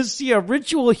you're going to see a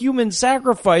ritual human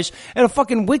sacrifice at a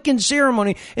fucking Wiccan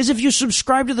ceremony is if you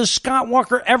subscribe to the Scott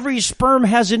Walker every sperm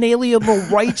has inalienable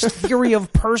rights theory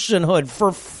of personhood,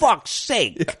 for fuck's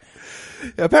sake.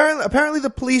 Yeah. Apparently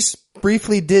the police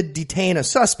briefly did detain a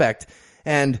suspect,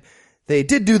 and they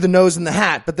did do the nose in the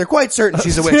hat, but they're quite certain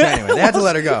she's a witch anyway. They had to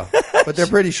let her go, but they're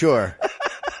pretty sure.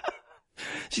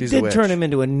 She's did a witch. turn him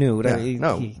into a nude. Yeah,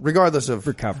 He regardless of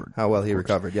recovered. how well he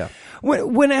recovered, yeah.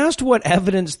 When asked what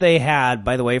evidence they had,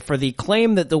 by the way, for the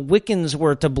claim that the Wiccans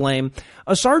were to blame,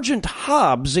 a Sergeant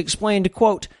Hobbs explained,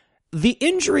 quote, "The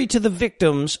injury to the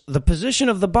victims, the position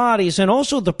of the bodies, and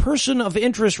also the person of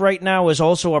interest right now is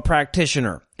also a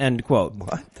practitioner," end quote.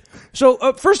 What?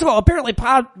 So, first of all, apparently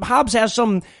Hobbs has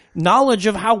some knowledge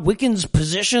of how Wiccans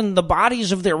position the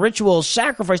bodies of their ritual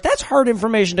sacrifice. That's hard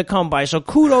information to come by, so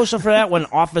kudos for that one,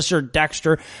 Officer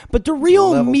Dexter. But the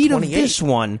real Level meat 28. of this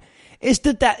one is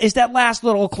that last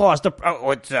little clause. We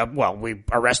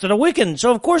arrested a Wiccan,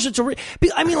 so of course it's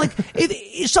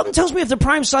something tells me if the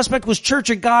prime suspect was Church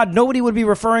of God, nobody would be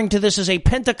referring to this as a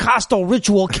Pentecostal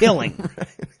ritual killing.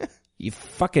 Right. You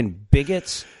fucking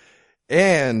bigots.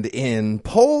 And in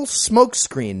poll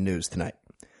smokescreen news tonight,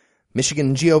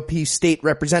 Michigan GOP state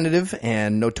representative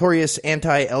and notorious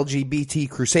anti-LGBT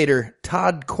crusader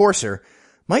Todd Courser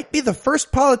might be the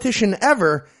first politician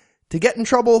ever to get in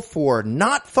trouble for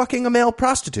not fucking a male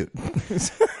prostitute.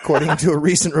 According to a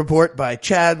recent report by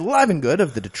Chad Livengood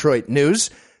of the Detroit News,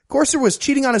 Courser was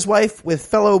cheating on his wife with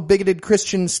fellow bigoted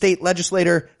Christian state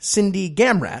legislator Cindy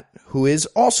Gohmert, who is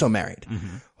also married.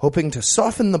 Mm-hmm. Hoping to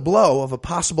soften the blow of a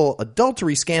possible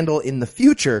adultery scandal in the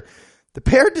future, the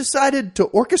pair decided to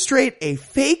orchestrate a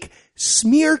fake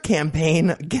smear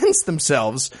campaign against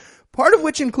themselves, part of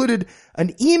which included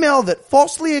an email that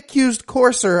falsely accused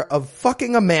Courser of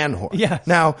fucking a man whore. Yeah.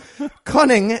 Now,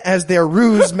 cunning as their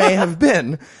ruse may have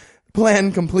been, the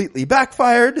plan completely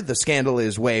backfired, the scandal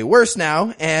is way worse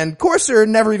now, and Courser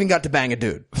never even got to bang a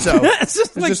dude. So, it's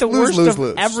just like the worst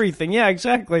of everything. Yeah,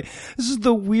 exactly. This is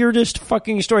the weirdest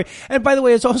fucking story. And by the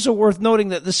way, it's also worth noting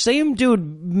that the same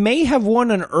dude may have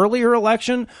won an earlier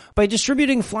election by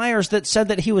distributing flyers that said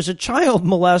that he was a child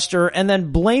molester and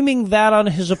then blaming that on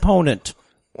his opponent.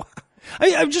 Wow.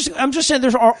 I'm just saying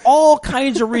there are all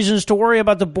kinds of reasons to worry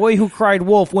about the boy who cried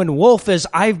wolf when wolf is,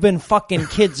 I've been fucking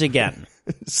kids again.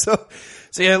 So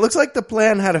yeah, it looks like the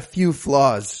plan had a few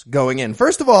flaws going in.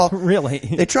 First of all, really,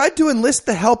 they tried to enlist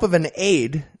the help of an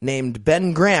aide named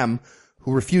Ben Graham,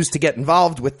 who refused to get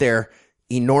involved with their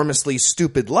enormously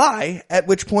stupid lie, at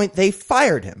which point they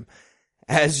fired him.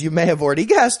 As you may have already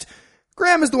guessed,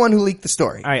 Graham is the one who leaked the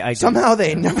story. Somehow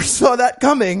they never saw that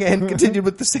coming and continued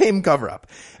with the same cover-up.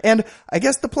 And I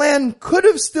guess the plan could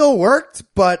have still worked,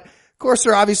 but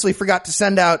Courser obviously forgot to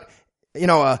send out,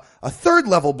 a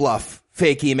third-level bluff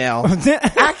fake email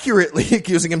accurately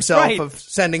accusing himself of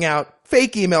sending out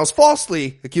fake emails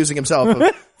falsely accusing himself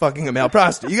of fucking a male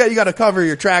prostitute. You got to cover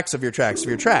your tracks of your tracks of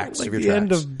your tracks like of your the tracks.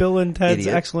 End of Bill and Ted's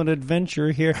Excellent Adventure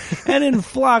here. And in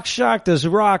Flock shocked as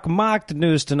rock mocked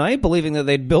news tonight, believing that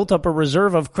they'd built up a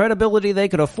reserve of credibility they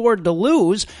could afford to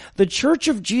lose, the Church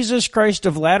of Jesus Christ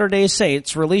of Latter-day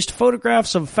Saints released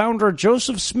photographs of founder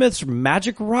Joseph Smith's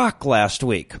magic rock last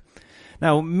week.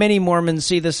 Now, many Mormons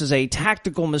see this as a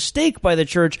tactical mistake by the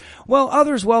church, while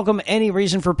others welcome any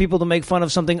reason for people to make fun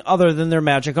of something other than their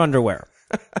magic underwear.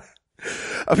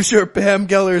 I'm sure Pam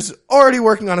Geller's already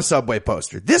working on a subway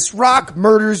poster. This rock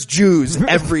murders Jews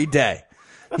every day.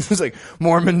 It's like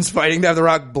Mormons fighting to have the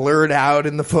rock blurred out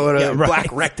in the photo,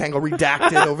 black rectangle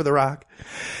redacted over the rock.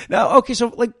 Now, okay,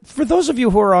 so for those of you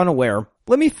who are unaware,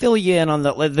 let me fill you in on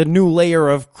the new layer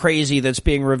of crazy that's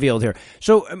being revealed here.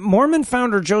 So, Mormon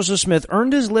founder Joseph Smith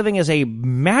earned his living as a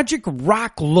magic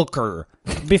rock looker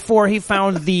before he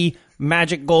found the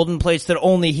magic golden plates that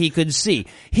only he could see.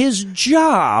 His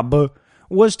job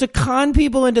was to con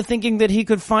people into thinking that he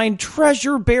could find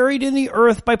treasure buried in the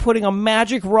earth by putting a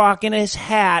magic rock in his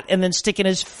hat and then sticking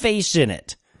his face in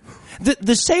it.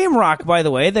 The same rock, by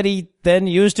the way, that he then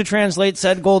used to translate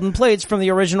said golden plates from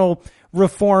the original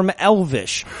Reform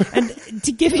Elvish. And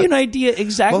to give you an idea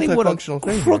exactly what a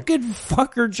crooked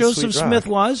fucker Joseph Smith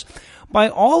was, by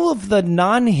all of the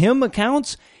non-him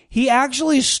accounts, he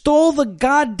actually stole the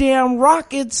goddamn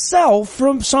rock itself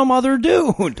from some other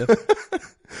dude.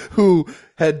 Who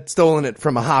had stolen it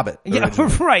from a hobbit. Yeah,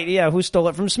 right, yeah, who stole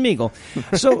it from Smeagol.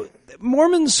 So,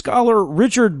 Mormon scholar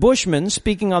Richard Bushman,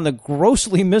 speaking on the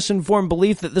grossly misinformed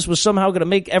belief that this was somehow going to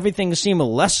make everything seem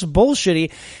less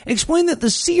bullshitty, explained that the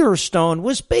seer stone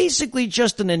was basically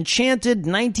just an enchanted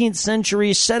 19th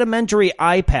century sedimentary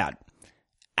iPad.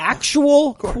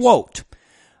 Actual quote.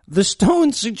 The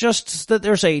stone suggests that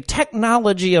there's a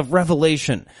technology of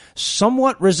revelation,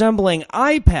 somewhat resembling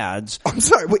iPads. I'm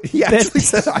sorry, wait, he actually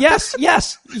said iPads?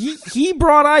 Yes. He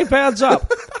brought iPads up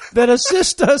that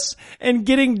assist us in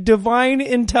getting divine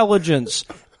intelligence.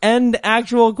 End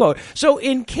actual quote. So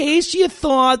in case you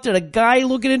thought that a guy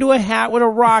looking into a hat with a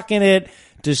rock in it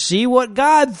to see what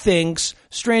God thinks,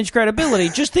 strange credibility,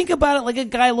 just think about it like a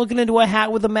guy looking into a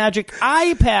hat with a magic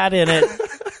iPad in it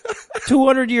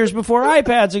 200 years before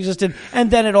iPads existed,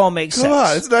 and then it all makes sense. Come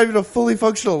on, it's not even a fully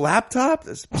functional laptop.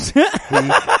 This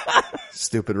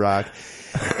stupid rock.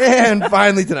 And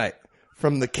finally tonight,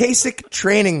 from the Kasich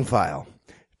training file.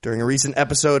 During a recent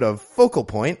episode of Focal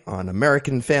Point on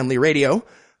American Family Radio,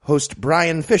 host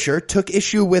Brian Fisher took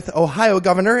issue with Ohio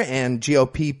Governor and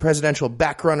GOP presidential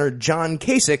backrunner John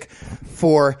Kasich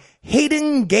for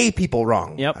hating gay people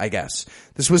wrong, I guess.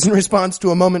 This was in response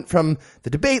to a moment from the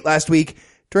debate last week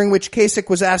during which Kasich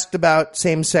was asked about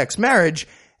same-sex marriage,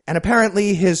 and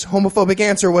apparently his homophobic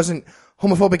answer wasn't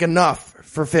homophobic enough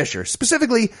for Fisher.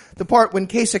 Specifically, the part when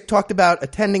Kasich talked about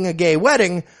attending a gay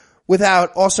wedding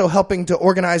without also helping to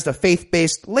organize a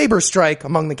faith-based labor strike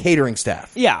among the catering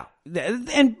staff. Yeah.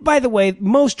 And by the way,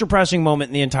 most depressing moment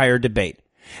in the entire debate.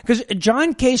 Because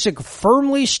John Kasich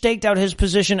firmly staked out his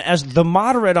position as the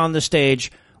moderate on the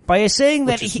stage by saying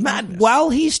that while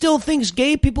he still thinks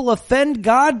gay people offend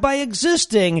God by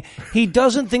existing, he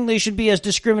doesn't think they should be as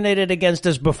discriminated against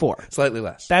as before. Slightly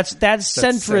less. That's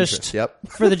centrist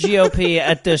for the GOP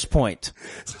at this point.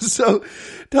 So,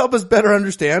 to help us better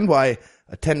understand why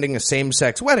attending a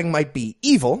same-sex wedding might be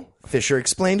evil, Fisher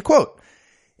explained, quote,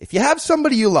 "If you have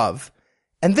somebody you love,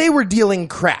 and they were dealing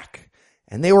crack,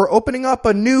 and they were opening up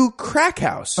a new crack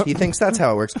house," he thinks that's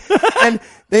how it works, "and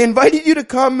they invited you to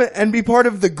come and be part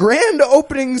of the grand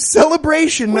opening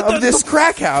celebration of this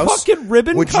crack house, fucking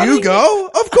ribbon would cutting? you go?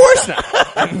 Of course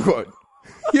not." End quote.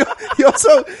 He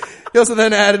also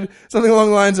then added something along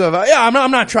the lines of,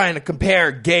 I'm not trying to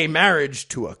compare gay marriage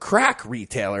to a crack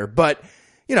retailer, but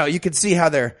you could see how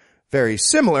they're very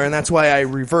similar, and that's why I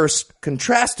reverse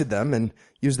contrasted them and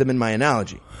used them in my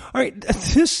analogy. All right,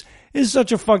 this is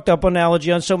such a fucked up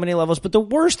analogy on so many levels, but the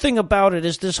worst thing about it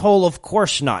is this whole of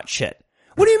course not shit.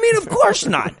 What do you mean of course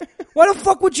not? Why the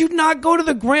fuck would you not go to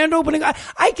the grand opening?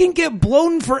 I can get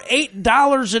blown for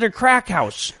 $8 at a crack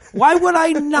house. Why would I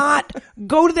not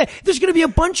go to that? There's going to be a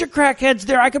bunch of crackheads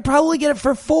there. I could probably get it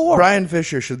for $4. Brian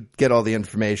Fisher should get all the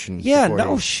information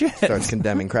before he starts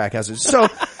condemning crack houses. So,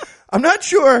 I'm not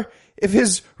sure if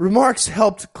his remarks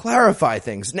helped clarify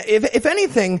things. If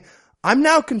anything, I'm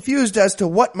now confused as to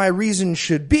what my reason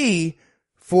should be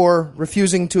for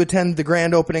refusing to attend the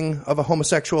grand opening of a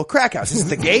homosexual crack house. Is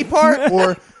it the gay part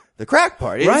or the crack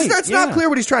part? It's not clear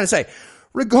what he's trying to say.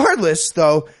 Regardless,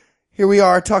 though, here we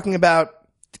are talking about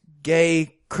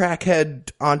gay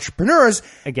crackhead entrepreneurs.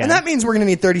 Again. And that means we're going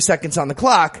to need 30 seconds on the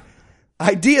clock.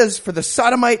 Ideas for the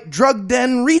sodomite drug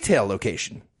den retail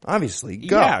location. Obviously,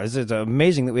 go. Yeah, it's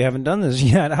amazing that we haven't done this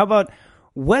yet. How about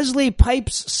Wesley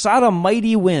Pipes'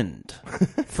 Sodomity Wind?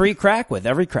 Free crack with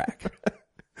every crack.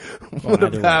 What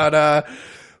about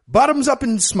bottoms up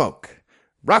in smoke?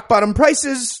 Rock bottom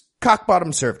prices, cock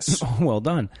bottom service. Well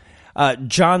done.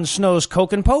 Jon Snow's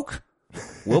Coke and Poke?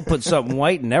 We'll put something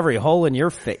white in every hole in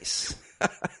your face.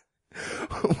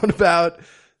 What about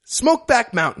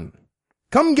Smokeback Mountain?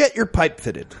 Come get your pipe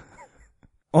fitted.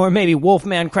 Or maybe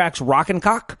Wolfman Crack's Rockin'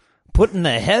 Cock? Putting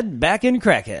the head back in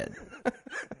crackhead.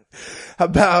 How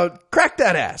about Crack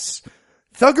That Ass?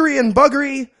 Thuggery and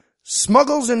buggery,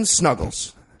 smuggles and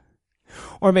snuggles.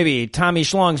 Or maybe Tommy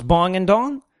Schlong's Bong and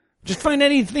Dong? Just find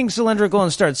anything cylindrical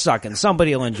and start sucking.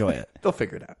 Somebody will enjoy it. They'll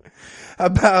figure it out. How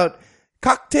about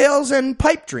Cocktails and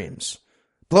Pipe Dreams?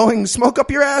 Blowing smoke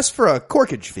up your ass for a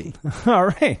corkage fee. All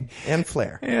right. And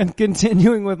flair. And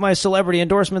continuing with my celebrity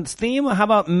endorsements theme, how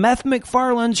about Meth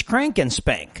MacFarlane's Crank and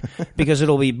Spank? Because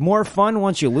it'll be more fun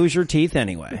once you lose your teeth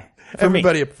anyway.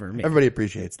 Everybody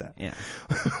appreciates that. Yeah.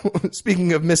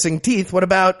 Speaking of missing teeth, what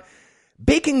about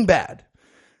Baking Bad?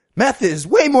 Meth is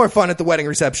way more fun at the wedding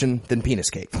reception than penis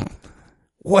cake.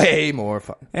 Way more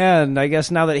fun. And I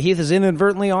guess now that Heath has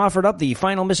inadvertently offered up the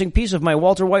final missing piece of my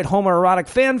Walter White homoerotic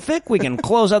fanfic, we can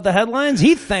close out the headlines.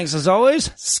 Heath, thanks as always.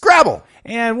 Scrabble!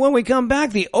 And when we come back,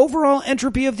 the overall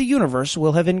entropy of the universe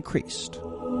will have increased. The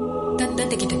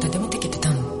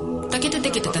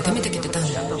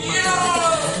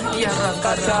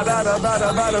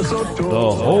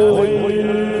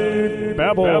Holy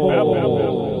Babble.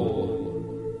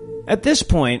 At this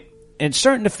point, it's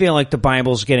starting to feel like the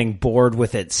Bible's getting bored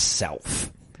with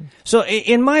itself. So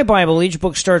in my Bible, each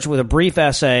book starts with a brief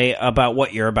essay about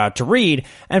what you're about to read,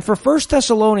 and for 1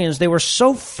 Thessalonians, they were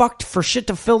so fucked for shit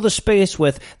to fill the space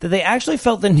with that they actually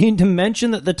felt the need to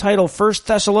mention that the title 1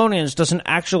 Thessalonians doesn't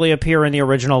actually appear in the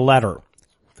original letter.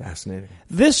 Fascinating.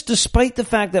 This despite the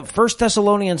fact that 1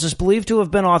 Thessalonians is believed to have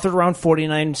been authored around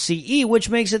 49 CE, which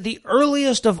makes it the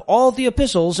earliest of all the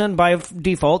epistles and by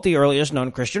default the earliest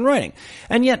known Christian writing.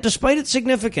 And yet, despite its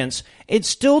significance, it's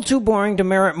still too boring to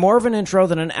merit more of an intro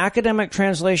than an academic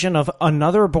translation of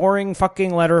another boring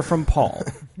fucking letter from Paul.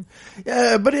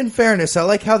 Yeah, but in fairness, I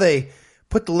like how they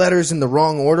put the letters in the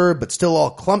wrong order, but still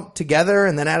all clumped together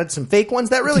and then added some fake ones.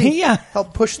 That really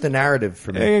helped push the narrative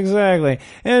for me. Exactly.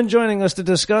 And joining us to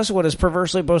discuss what is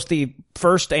perversely both the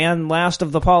first and last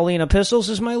of the Pauline epistles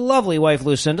is my lovely wife,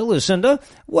 Lucinda. Lucinda,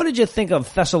 what did you think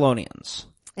of Thessalonians?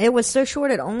 It was so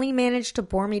short it only managed to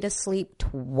bore me to sleep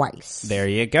twice. There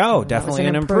you go. Definitely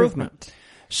an improvement.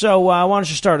 So why don't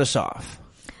you start us off?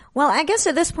 Well, I guess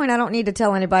at this point I don't need to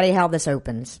tell anybody how this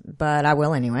opens, but I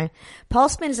will anyway. Paul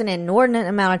spends an inordinate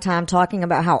amount of time talking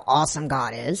about how awesome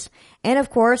God is. And of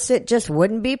course, it just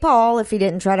wouldn't be Paul if he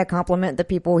didn't try to compliment the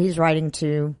people he's writing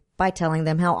to by telling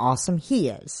them how awesome he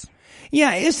is.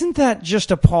 Yeah, isn't that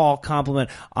just a Paul compliment?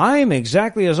 I'm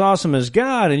exactly as awesome as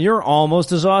God, and you're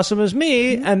almost as awesome as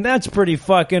me, and that's pretty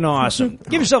fucking awesome.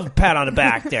 Give yourself a pat on the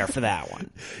back there for that one.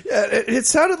 Yeah, it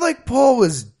sounded like Paul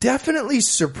was definitely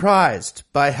surprised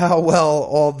by how well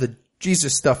all the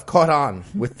Jesus stuff caught on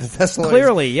with the Thessalonians.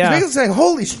 Clearly, yeah. He's saying,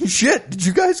 holy shit, did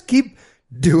you guys keep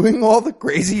doing all the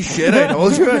crazy shit I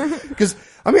told you? Because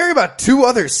I'm hearing about 2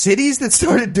 other cities that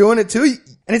started doing it too.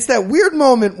 And it's that weird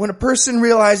moment when a person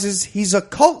realizes he's a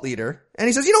cult leader and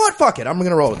he says, you know what, fuck it, I'm going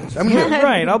to roll with this. I'm going to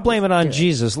Right, I'll blame it on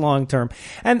Jesus long term.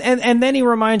 And then he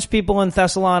reminds people in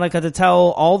Thessalonica to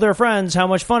tell all their friends how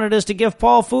much fun it is to give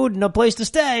Paul food and a place to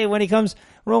stay when he comes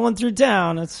rolling through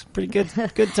town. It's pretty good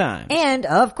time. And,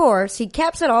 of course, he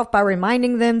caps it off by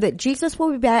reminding them that Jesus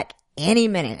will be back any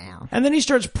minute now. And then he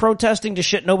starts protesting to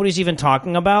shit nobody's even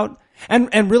talking about.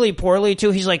 And really poorly,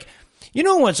 too. He's like, you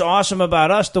know what's awesome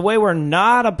about us? The way we're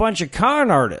not a bunch of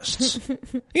con artists.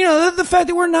 You know, the fact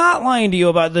that we're not lying to you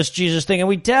about this Jesus thing, and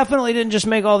we definitely didn't just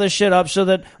make all this shit up so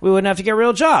that we wouldn't have to get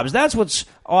real jobs. That's what's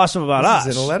awesome about us.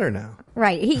 This is in a letter now.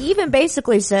 Right. He even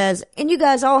basically says, and you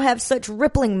guys all have such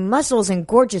rippling muscles and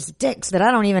gorgeous dicks that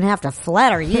I don't even have to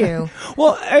flatter you.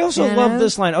 Well, I also love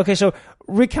this line. Okay, so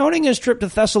recounting his trip to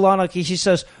Thessalonica, he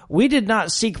says, we did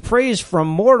not seek praise from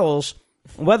mortals,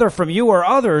 whether from you or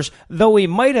others, though we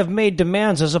might have made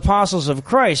demands as apostles of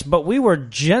Christ, but we were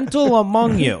gentle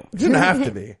among you. Didn't have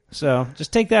to be. So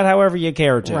just take that however you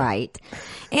care to. Right.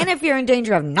 And if you're in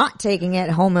danger of not taking it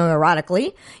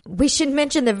homoerotically, we should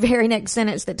mention the very next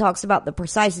sentence that talks about the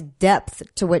precise depth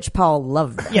to which Paul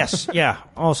loved them. Yes, yeah.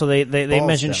 Also, they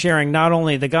mentioned sharing not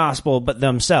only the gospel, but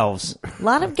themselves. A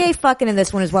lot of gay fucking in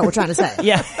this one is what we're trying to say.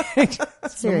 Yeah.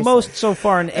 Seriously. Most so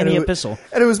far in any epistle.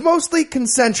 And it was mostly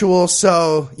consensual,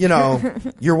 so, you know,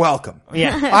 you're welcome.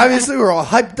 Yeah. Obviously, we're all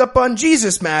hyped up on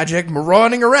Jesus magic,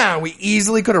 marauding around. We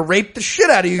easily could have raped the shit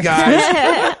out of you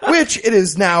guys, which it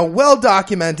is now well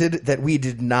documented that we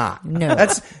did not. No.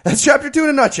 That's chapter 2 in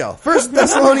a nutshell. 1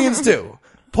 Thessalonians 2.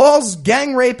 Paul's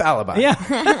gang rape alibi.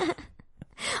 Yeah.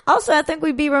 Also, I think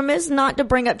we'd be remiss not to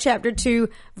bring up chapter 2,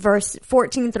 verse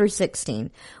 14 through 16,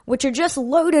 which are just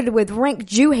loaded with rank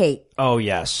Jew hate. Oh,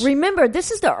 yes. Remember, this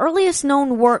is the earliest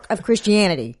known work of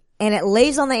Christianity, and it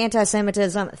lays on the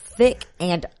anti-Semitism thick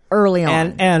and early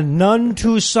on. And none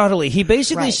too subtly. He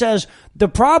basically says, the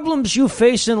problems you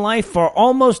face in life are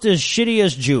almost as shitty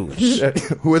as Jews.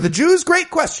 Who are the Jews? Great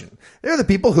question. They're the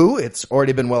people who, it's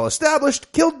already been well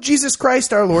established, killed Jesus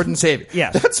Christ, our Lord and Savior.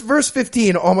 Yes. That's verse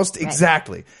 15 almost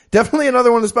exactly. Definitely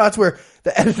another one of the spots where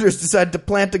the editors decided to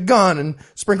plant a gun and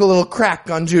sprinkle a little crack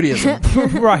on Judaism.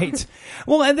 Right.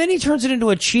 Well, and then he turns it into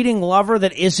a cheating lover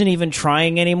that isn't even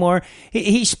trying anymore.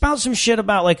 He spouts some shit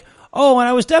about like, oh, and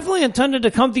I was definitely intended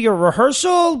to come to your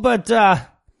rehearsal, but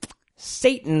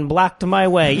Satan blocked my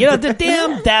way. You know, the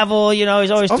damn devil, you know, he's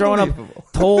always throwing up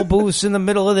toll booths in the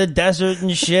middle of the desert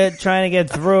and shit, trying to get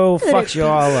through. Fucks you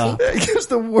all up. It gives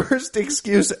the worst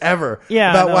excuse ever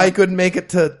about why he couldn't make it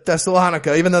to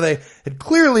Thessalonica, even though they had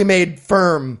clearly made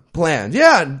firm plans.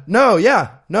 I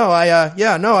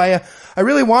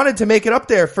really wanted to make it up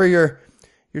there for your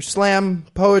slam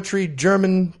poetry,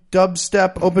 German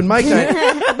dubstep open mic night.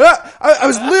 I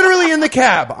was literally in the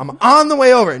cab. I'm on the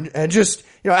way over and just,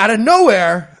 you know, out of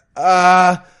nowhere,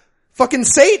 fucking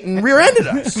Satan rear-ended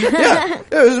us. Yeah.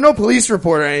 There's no police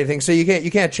report or anything, so you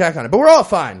can't check on it. But we're all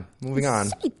fine. Moving on.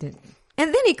 Satan.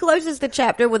 And then he closes the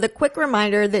chapter with a quick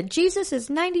reminder that Jesus is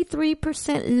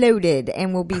 93% loaded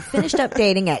and will be finished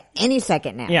updating at any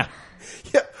second now. Yeah.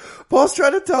 Yeah. Paul's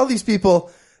trying to tell these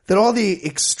people that all the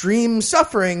extreme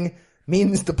suffering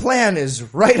means the plan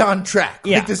is right on track.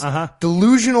 Yeah, like this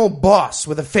delusional boss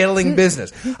with a failing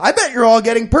business. I bet you're all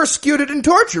getting persecuted and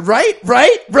tortured, right?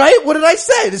 Right? What did I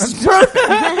say? This is perfect.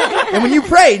 And when you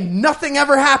pray, nothing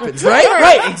ever happens, right?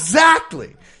 Right,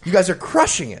 exactly. You guys are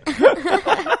crushing it.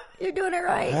 You're doing it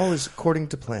right. All is according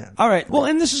to plan. All right. Well,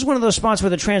 and this is one of those spots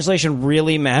where the translation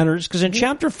really matters, because in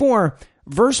chapter 4,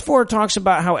 verse 4 talks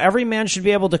about how every man should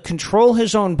be able to control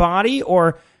his own body,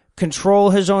 or control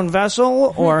his own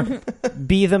vessel or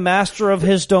be the master of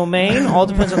his domain. All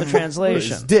depends on the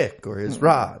translation. Or his dick or his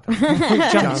rod.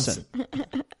 Johnson.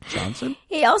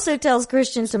 He also tells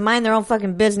Christians to mind their own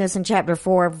fucking business in chapter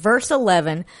 4, verse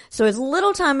 11. So as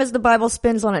little time as the Bible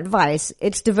spends on advice,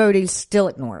 its devotees still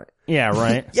ignore it. Yeah,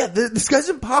 right. Yeah, this guy's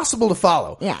impossible to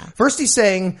follow. Yeah. First he's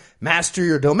saying, master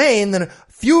your domain. Then a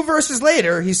few verses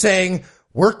later, he's saying,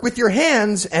 work with your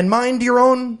hands and mind your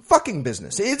own fucking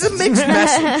business. It's a mixed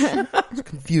message. It's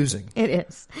confusing. It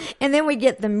is. And then we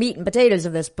get the meat and potatoes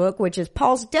of this book, which is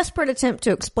Paul's desperate attempt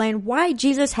to explain why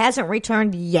Jesus hasn't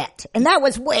returned yet. And that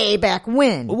was way back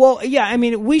when. Well, yeah, I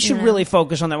mean, we should really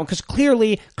focus on that one because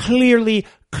clearly,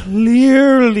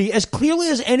 as clearly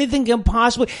as anything can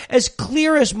possibly, as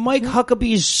clear as Mike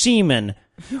Huckabee's semen,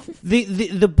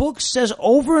 the book says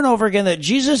over and over again that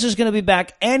Jesus is going to be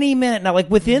back any minute now, like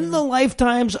within the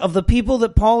lifetimes of the people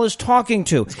that Paul is talking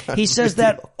to. He says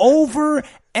that over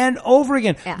and over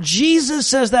again. Yeah. Jesus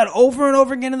says that over and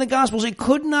over again in the Gospels. It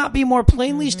could not be more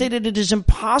plainly stated. It is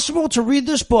impossible to read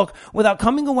this book without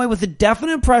coming away with the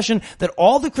definite impression that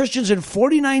all the Christians in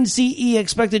 49 CE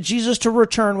expected Jesus to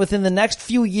return within the next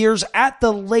few years at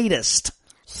the latest.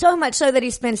 So much so that he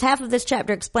spends half of this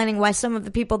chapter explaining why some of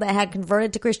the people that had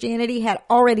converted to Christianity had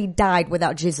already died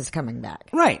without Jesus coming back.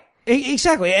 Right.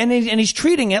 Exactly. And he's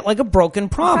treating it like a broken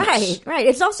promise. Right.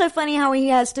 It's also funny how he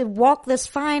has to walk this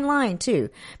fine line, too.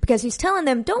 Because he's telling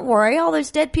them, don't worry, all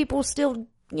those dead people still,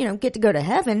 get to go to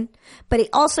heaven. But he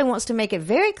also wants to make it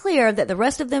very clear that the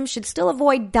rest of them should still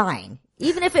avoid dying.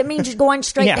 Even if it means going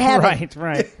straight to heaven.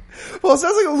 Right. Well, it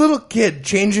sounds like a little kid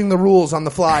changing the rules on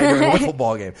the fly during a wiffle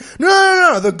ball game.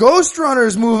 No. The ghost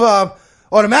runners move up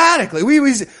automatically.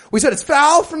 We said it's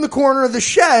foul from the corner of the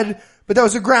shed, but that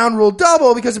was a ground rule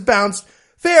double because it bounced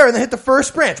fair and they hit the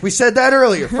first branch. We said that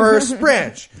earlier. First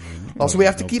branch. Also, we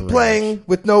have to keep playing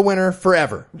with no winner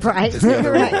forever. Right.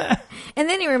 Right. And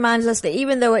then he reminds us that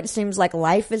even though it seems like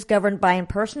life is governed by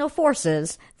impersonal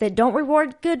forces that don't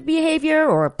reward good behavior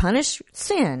or punish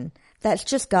sin, that's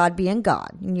just God being God.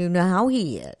 You know how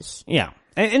he is. Yeah.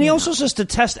 And he also says to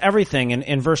test everything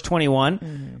in verse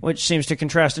 21, which seems to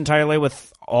contrast entirely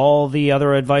with all the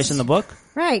other advice in the book.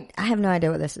 Right. I have no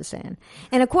idea what this is saying.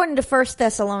 And according to 1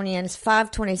 Thessalonians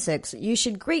 5:26, you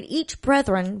should greet each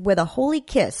brethren with a holy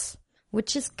kiss,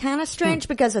 which is kind of strange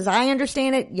because as I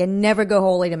understand it, you never go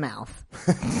holy to mouth.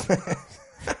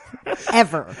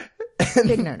 Ever.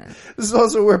 Big no-no. This is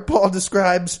also where Paul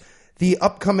describes the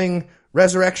upcoming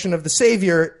resurrection of the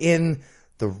Savior in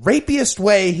the rapiest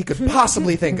way he could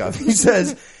possibly think of. He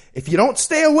says, if you don't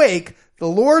stay awake, the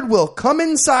Lord will come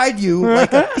inside you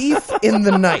like a thief in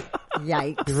the night.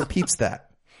 Yikes. He repeats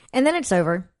that. And then it's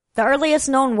over. The earliest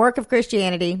known work of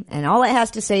Christianity, and all it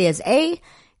has to say is A,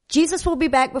 Jesus will be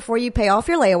back before you pay off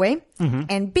your layaway,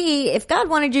 and B, if God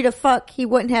wanted you to fuck, he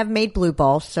wouldn't have made blue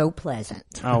balls so pleasant.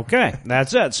 Okay,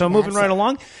 that's it. So moving right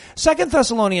along. 2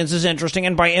 Thessalonians is interesting,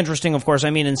 and by interesting, of course, I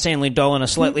mean insanely dull in a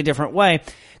slightly different way,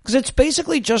 because it's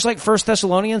basically just like 1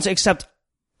 Thessalonians, except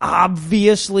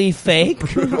obviously fake.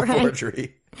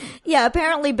 Forgery. Yeah,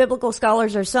 apparently biblical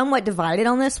scholars are somewhat divided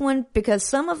on this one because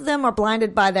some of them are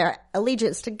blinded by their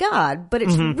allegiance to God, but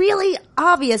it's really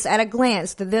obvious at a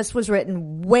glance that this was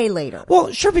written way later.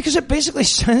 Well, sure, because it basically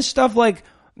says stuff like,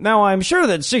 now I'm sure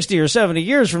that 60 or 70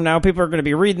 years from now, people are going to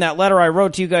be reading that letter I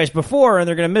wrote to you guys before, and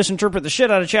they're going to misinterpret the shit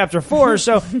out of chapter 4,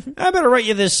 so I better write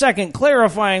you this second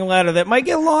clarifying letter that might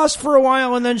get lost for a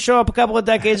while and then show up a couple of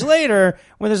decades later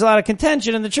when there's a lot of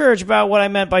contention in the church about what I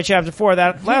meant by chapter 4,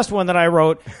 that last one that I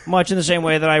wrote, much in the same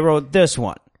way that I wrote this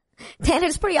one. And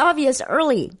it's pretty obvious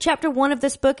early. Chapter 1 of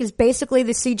this book is basically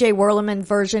the C.J. Werleman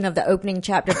version of the opening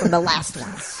chapter from the last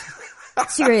ones.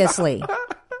 Seriously.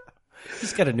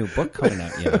 He's got a new book coming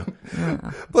out,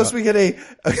 Plus, we get a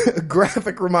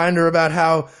graphic reminder about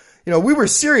how, we were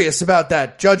serious about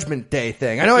that Judgment Day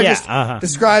thing. I know I just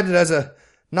described it as a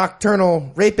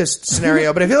nocturnal rapist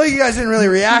scenario, but I feel like you guys didn't really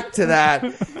react to that.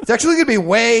 It's actually going to be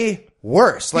way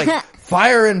worse. Like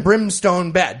fire and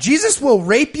brimstone bad. Jesus will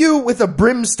rape you with a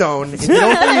brimstone if you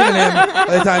don't believe in him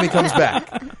by the time he comes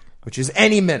back. Which is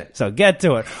any minute. So get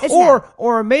to it.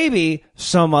 Or maybe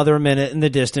some other minute in the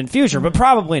distant future, but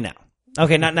probably now.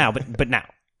 Okay, not now, but now.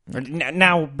 Or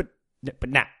now, but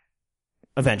now.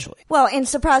 Eventually. Well, and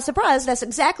surprise, surprise, that's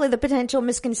exactly the potential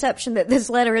misconception that this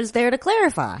letter is there to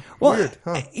clarify. Well, weird,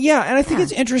 huh? Yeah, and I think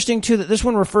it's interesting, too, that this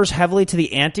one refers heavily to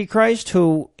the Antichrist,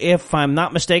 who, if I'm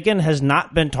not mistaken, has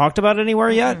not been talked about anywhere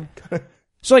yet.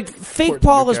 So, like, fake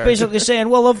Paul is basically saying,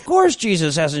 well, of course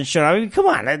Jesus hasn't shown up. I mean, come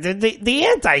on, the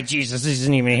anti-Jesus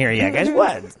isn't even here yet, guys.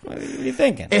 What are you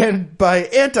thinking? And by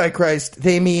Antichrist,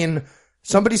 they mean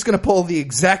somebody's going to pull the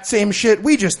exact same shit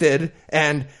we just did,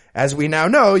 and as we now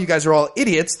know, you guys are all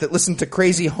idiots that listen to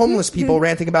crazy homeless people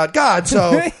ranting about God,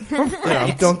 so,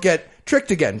 don't get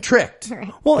tricked again. Tricked.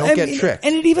 Well, don't get tricked.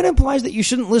 And it even implies that you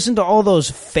shouldn't listen to all those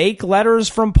fake letters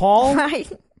from Paul. Right.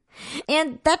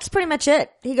 And that's pretty much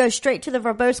it. He goes straight to the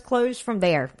verbose close from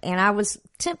there. And I was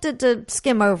tempted to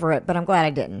skim over it, but I'm glad I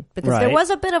didn't. Because there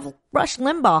was a bit of Rush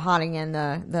Limbaugh hiding in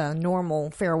the normal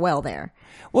farewell there.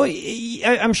 Well,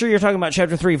 I'm sure you're talking about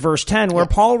chapter 3, verse 10, where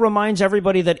Paul reminds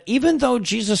everybody that even though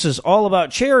Jesus is all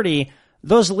about charity,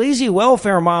 those lazy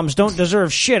welfare moms don't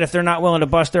deserve shit if they're not willing to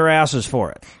bust their asses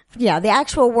for it. Yeah, the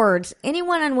actual words,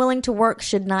 anyone unwilling to work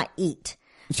should not eat,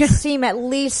 seem at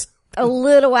least a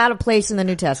little out of place in the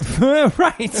New Testament.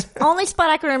 Right. Only spot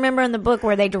I can remember in the book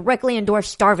where they directly endorse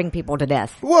starving people to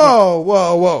death.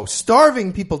 Whoa.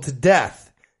 Starving people to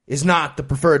death is not the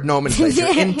preferred nomenclature.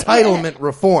 Entitlement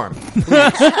reform.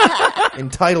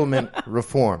 Entitlement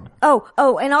reform.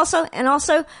 Oh, and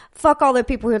also, fuck all the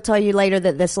people who'll tell you later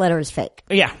that this letter is fake.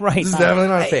 Yeah, right. This is definitely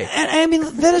not fake. And I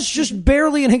mean, that is just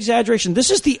barely an exaggeration.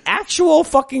 This is the actual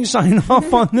fucking sign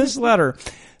off on this letter.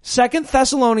 2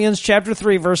 Thessalonians chapter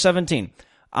 3, verse 17.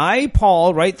 I,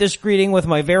 Paul, write this greeting with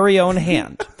my very own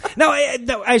hand. Now,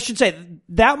 I should say,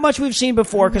 that much we've seen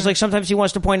before, because like sometimes he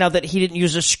wants to point out that he didn't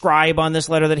use a scribe on this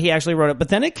letter, that he actually wrote it. But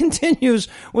then it continues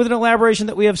with an elaboration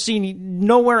that we have seen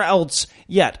nowhere else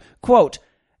yet. Quote,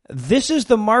 this is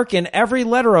the mark in every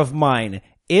letter of mine.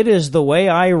 It is the way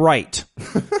I write.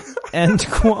 End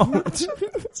quote.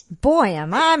 Boy,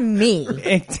 am I me.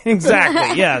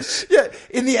 Exactly, yes. Yeah,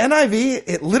 in the NIV,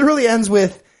 it literally ends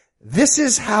with, this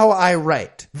is how I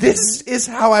write. This is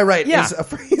how I write is a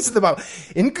phrase of the Bible.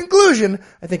 In conclusion,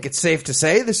 I think it's safe to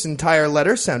say this entire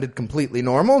letter sounded completely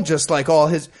normal, just like all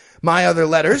my other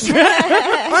letters.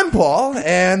 I'm Paul,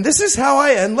 and this is how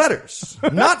I end letters.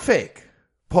 Not fake.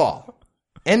 Paul.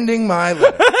 Ending my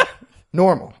letter.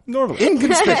 Normal.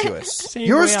 Inconspicuous.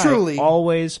 Yours truly.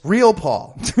 Always. Real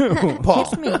Paul.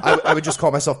 Paul. I would just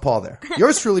call myself Paul there.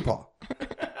 Yours truly, Paul.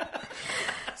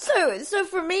 So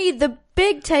for me, the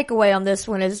big takeaway on this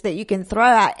one is that you can throw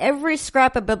out every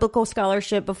scrap of biblical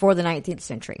scholarship before the 19th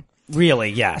century. Really,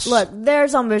 yes. Look,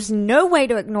 there's almost no way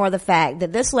to ignore the fact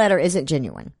that this letter isn't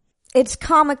genuine. It's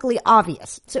comically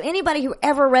obvious. So anybody who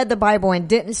ever read the Bible and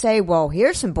didn't say, well,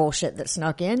 here's some bullshit that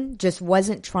snuck in, just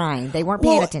wasn't trying. They weren't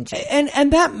paying attention.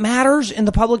 And that matters in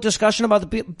the public discussion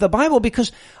about the Bible,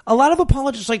 because a lot of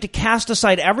apologists like to cast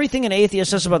aside everything an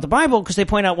atheist says about the Bible because they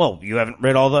point out, well, you haven't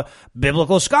read all the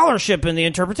biblical scholarship and the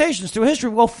interpretations through history.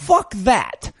 Well, fuck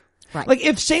that. Right. Like,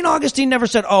 if St. Augustine never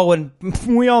said, oh, and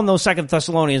we all know 2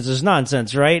 Thessalonians is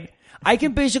nonsense, right? I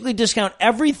can basically discount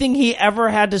everything he ever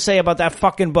had to say about that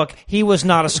fucking book. He was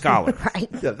not a scholar. Right.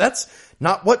 Yeah, that's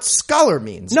not what scholar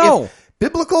means. No. If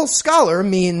biblical scholar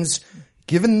means,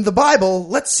 given the Bible,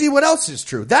 let's see what else is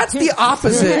true. That's the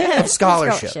opposite of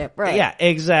scholarship. Right. Yeah,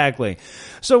 exactly.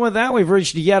 So with that, we've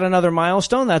reached yet another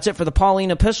milestone. That's it for the Pauline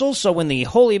epistles. So when the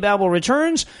Holy Babel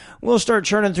returns, we'll start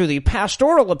churning through the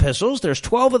pastoral epistles. There's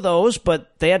 12 of those,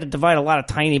 but they had to divide a lot of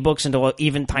tiny books into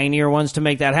even tinier ones to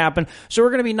make that happen. So we're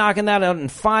going to be knocking that out in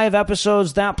 5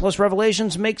 episodes. That plus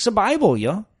Revelations makes a Bible,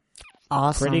 yeah?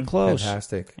 Awesome. Pretty close.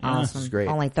 Fantastic. Awesome. This is great.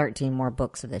 Only 13 more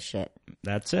books of this shit.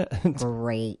 That's it.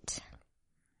 Great.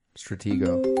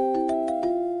 Stratego.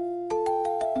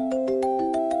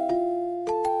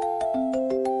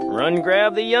 Run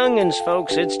grab the young'uns,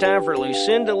 folks. It's time for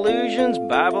Lucinda Illusions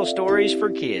Bible Stories for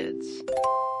Kids.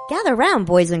 Gather round,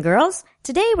 boys and girls.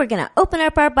 Today we're going to open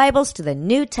up our Bibles to the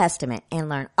New Testament and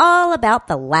learn all about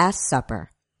the Last Supper.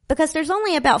 Because there's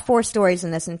only about 4 stories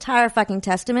in this entire fucking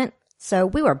Testament, so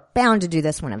we were bound to do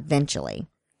this one eventually.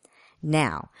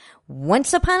 Now,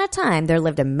 once upon a time there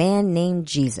lived a man named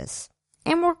Jesus.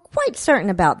 And we're quite certain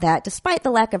about that despite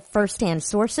the lack of first-hand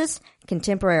sources,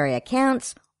 contemporary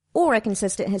accounts, or a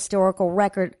consistent historical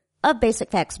record of basic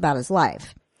facts about his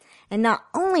life. And not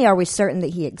only are we certain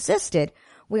that he existed,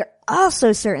 we are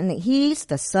also certain that he's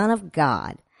the Son of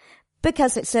God,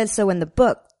 because it says so in the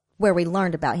book where we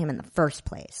learned about him in the first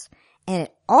place. And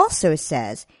it also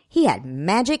says he had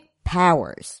magic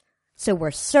powers, so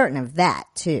we're certain of that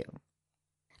too.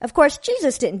 Of course,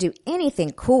 Jesus didn't do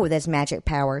anything cool with his magic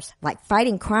powers, like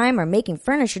fighting crime or making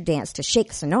furniture dance to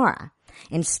shake Sonora.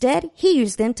 Instead, he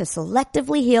used them to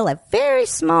selectively heal a very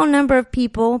small number of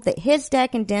people that his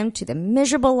dad condemned to the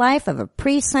miserable life of a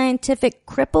pre-scientific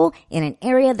cripple in an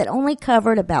area that only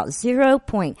covered about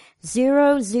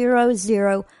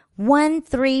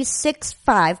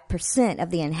 0.0001365% of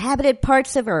the inhabited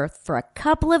parts of Earth for a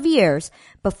couple of years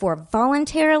before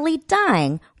voluntarily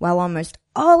dying, while almost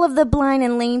all of the blind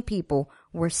and lame people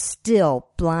were still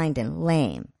blind and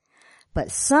lame.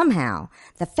 But somehow,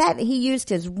 the fact that he used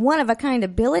his one-of-a-kind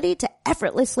ability to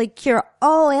effortlessly cure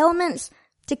all ailments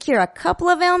to cure a couple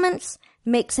of ailments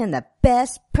makes him the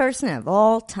best person of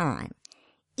all time,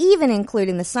 even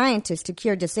including the scientists who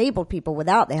cure disabled people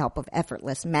without the help of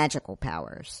effortless magical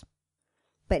powers.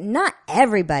 But not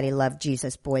everybody loved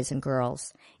Jesus, boys and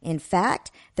girls. In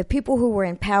fact, the people who were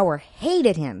in power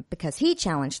hated him because he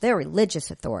challenged their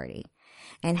religious authority.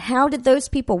 And how did those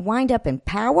people wind up in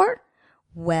power?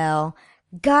 Well,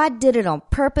 God did it on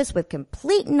purpose with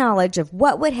complete knowledge of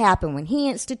what would happen when he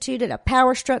instituted a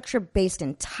power structure based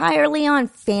entirely on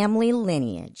family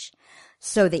lineage.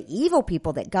 So the evil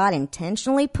people that God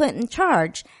intentionally put in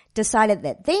charge decided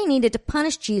that they needed to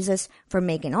punish Jesus for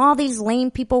making all these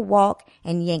lame people walk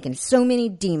and yanking so many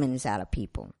demons out of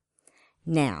people.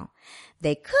 Now,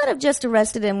 they could have just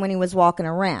arrested him when he was walking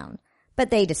around, but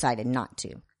they decided not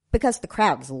to, because the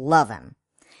crowds love him.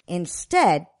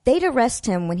 Instead, they'd arrest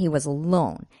him when he was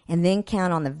alone, and then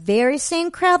count on the very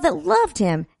same crowd that loved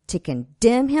him to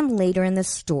condemn him later in the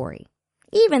story,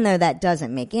 even though that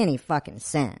doesn't make any fucking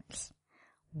sense.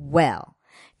 Well,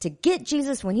 to get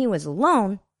Jesus when he was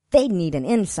alone, they'd need an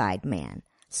inside man.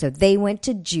 So they went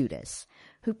to Judas,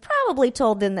 who probably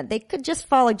told them that they could just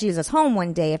follow Jesus home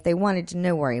one day if they wanted to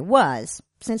know where he was,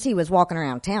 since he was walking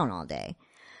around town all day.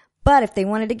 But if they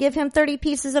wanted to give him 30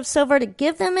 pieces of silver to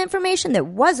give them information that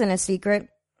wasn't a secret,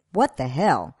 what the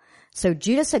hell? So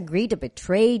Judas agreed to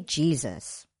betray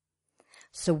Jesus.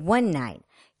 So one night,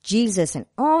 Jesus and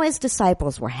all his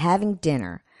disciples were having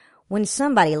dinner when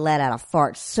somebody let out a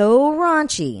fart so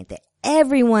raunchy that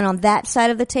everyone on that side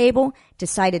of the table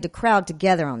decided to crowd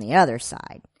together on the other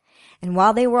side. And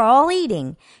while they were all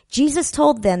eating, Jesus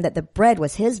told them that the bread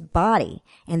was his body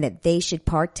and that they should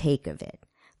partake of it.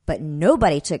 But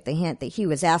nobody took the hint that he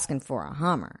was asking for a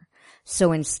Hummer.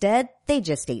 So instead, they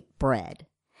just ate bread.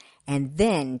 And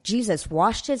then Jesus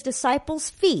washed his disciples'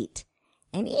 feet.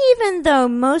 And even though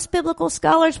most biblical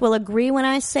scholars will agree when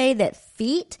I say that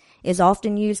feet is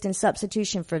often used in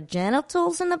substitution for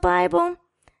genitals in the Bible,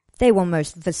 they will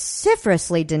most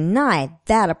vociferously deny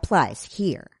that applies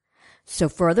here. So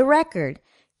for the record,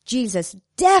 Jesus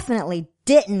definitely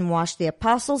didn't wash the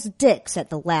apostles' dicks at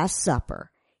the Last Supper,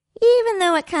 even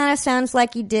though it kind of sounds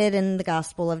like he did in the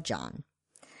Gospel of John.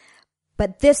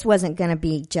 But this wasn't going to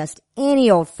be just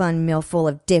any old fun meal full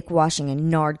of dick washing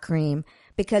and nard cream,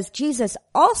 because Jesus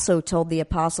also told the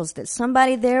apostles that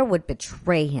somebody there would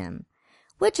betray him,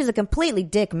 which is a completely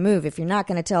dick move if you're not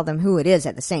going to tell them who it is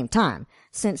at the same time,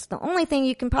 since the only thing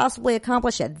you can possibly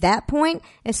accomplish at that point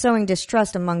is sowing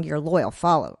distrust among your loyal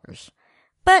followers.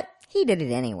 But he did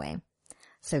it anyway.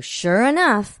 So sure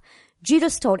enough,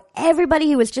 Judas told everybody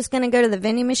he was just going to go to the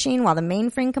vending machine while the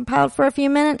mainframe compiled for a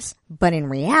few minutes, but in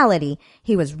reality,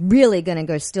 he was really going to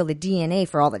go steal the DNA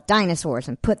for all the dinosaurs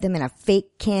and put them in a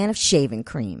fake can of shaving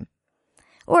cream.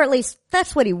 Or at least,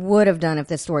 that's what he would have done if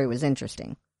this story was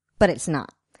interesting. But it's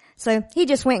not. So he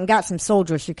just went and got some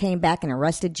soldiers who came back and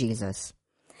arrested Jesus.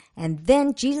 And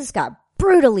then Jesus got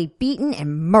brutally beaten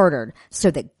and murdered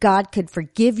so that God could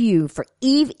forgive you for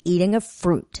Eve eating a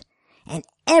fruit. And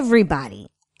everybody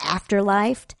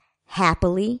afterlifed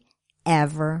happily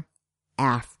ever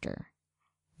after.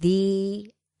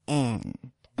 The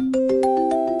end.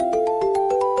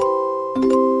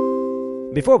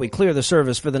 Before we clear the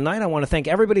service for the night, I want to thank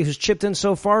everybody who's chipped in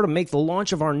so far to make the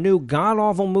launch of our new God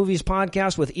Awful Movies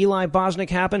podcast with Eli Bosnick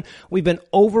happen. We've been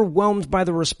overwhelmed by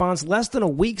the response. Less than a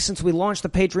week since we launched the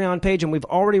Patreon page, and we've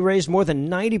already raised more than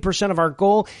 90% of our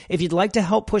goal. If you'd like to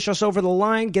help push us over the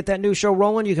line, get that new show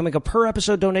rolling, you can make a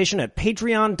per-episode donation at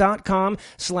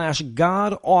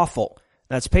patreon.com/godawful.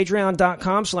 That's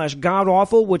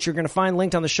patreon.com/godawful, which you're going to find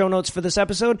linked on the show notes for this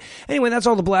episode. Anyway, that's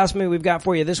all the blasphemy we've got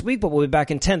for you this week, but we'll be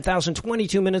back in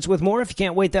 10,022 minutes with more. If you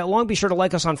can't wait that long, be sure to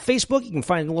like us on Facebook. You can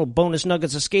find little bonus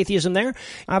nuggets of Scatheism there.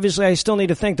 Obviously, I still need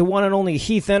to thank the one and only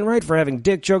Heath Enright for having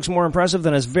dick jokes more impressive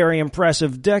than his very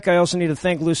impressive dick. I also need to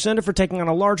thank Lucinda for taking on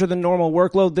a larger than normal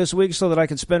workload this week so that I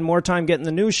could spend more time getting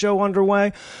the new show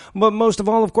underway. But most of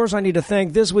all, of course, I need to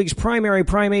thank this week's primary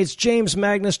primates, James,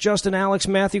 Magnus, Justin, Alex,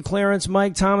 Matthew, Clarence, Mike,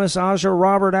 Thomas, Aja,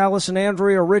 Robert, Allison,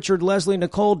 Andrea, Richard, Leslie,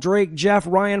 Nicole, Drake, Jeff,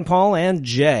 Ryan, Paul, and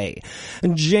Jay.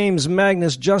 James,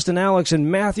 Magnus, Justin, Alex,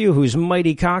 and Matthew, whose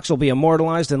mighty cocks will be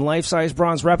immortalized in life-size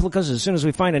bronze replicas as soon as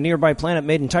we find a nearby planet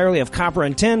made entirely of copper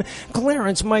and tin.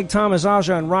 Clarence, Mike, Thomas,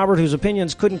 Aja, and Robert, whose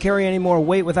opinions couldn't carry any more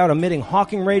weight without emitting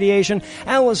Hawking radiation.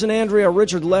 Allison, Andrea,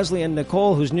 Richard, Leslie, and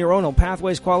Nicole, whose neuronal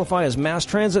pathways qualify as mass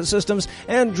transit systems.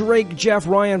 And Drake, Jeff,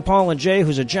 Ryan, Paul, and Jay,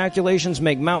 whose ejaculations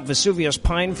make Mount Vesuvius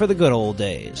pine for the good old old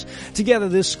days. Together,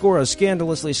 this score of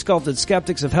scandalously sculpted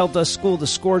skeptics have helped us school the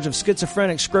scourge of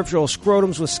schizophrenic scriptural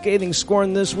scrotums with scathing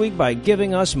scorn this week by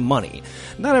giving us money.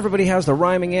 Not everybody has the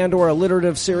rhyming and or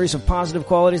alliterative series of positive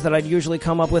qualities that I'd usually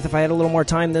come up with if I had a little more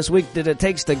time this week that it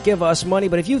takes to give us money,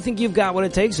 but if you think you've got what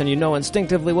it takes and you know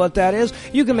instinctively what that is,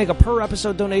 you can make a per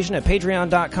episode donation at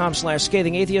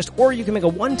patreon.com/scathingatheist, or you can make a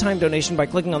one-time donation by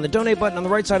clicking on the donate button on the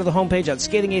right side of the homepage at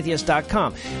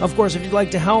scathingatheist.com. Of course, if you'd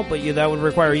like to help, but that would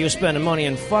require you spending money,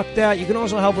 and fuck that, you can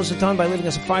also help us a ton by leaving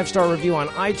us a 5-star review on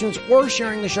iTunes or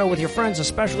sharing the show with your friends,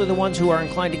 especially the ones who are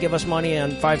inclined to give us money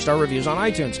and 5-star reviews on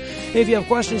iTunes. If you have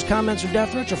questions, comments, or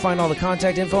death threats, you'll find all the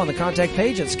contact info on the contact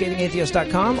page at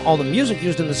scathingatheist.com. All the music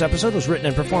used in this episode was written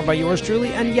and performed by yours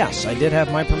truly, and yes, I did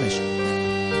have my permission.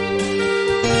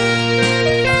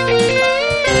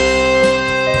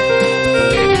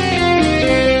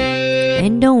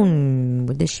 And on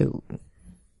with the show.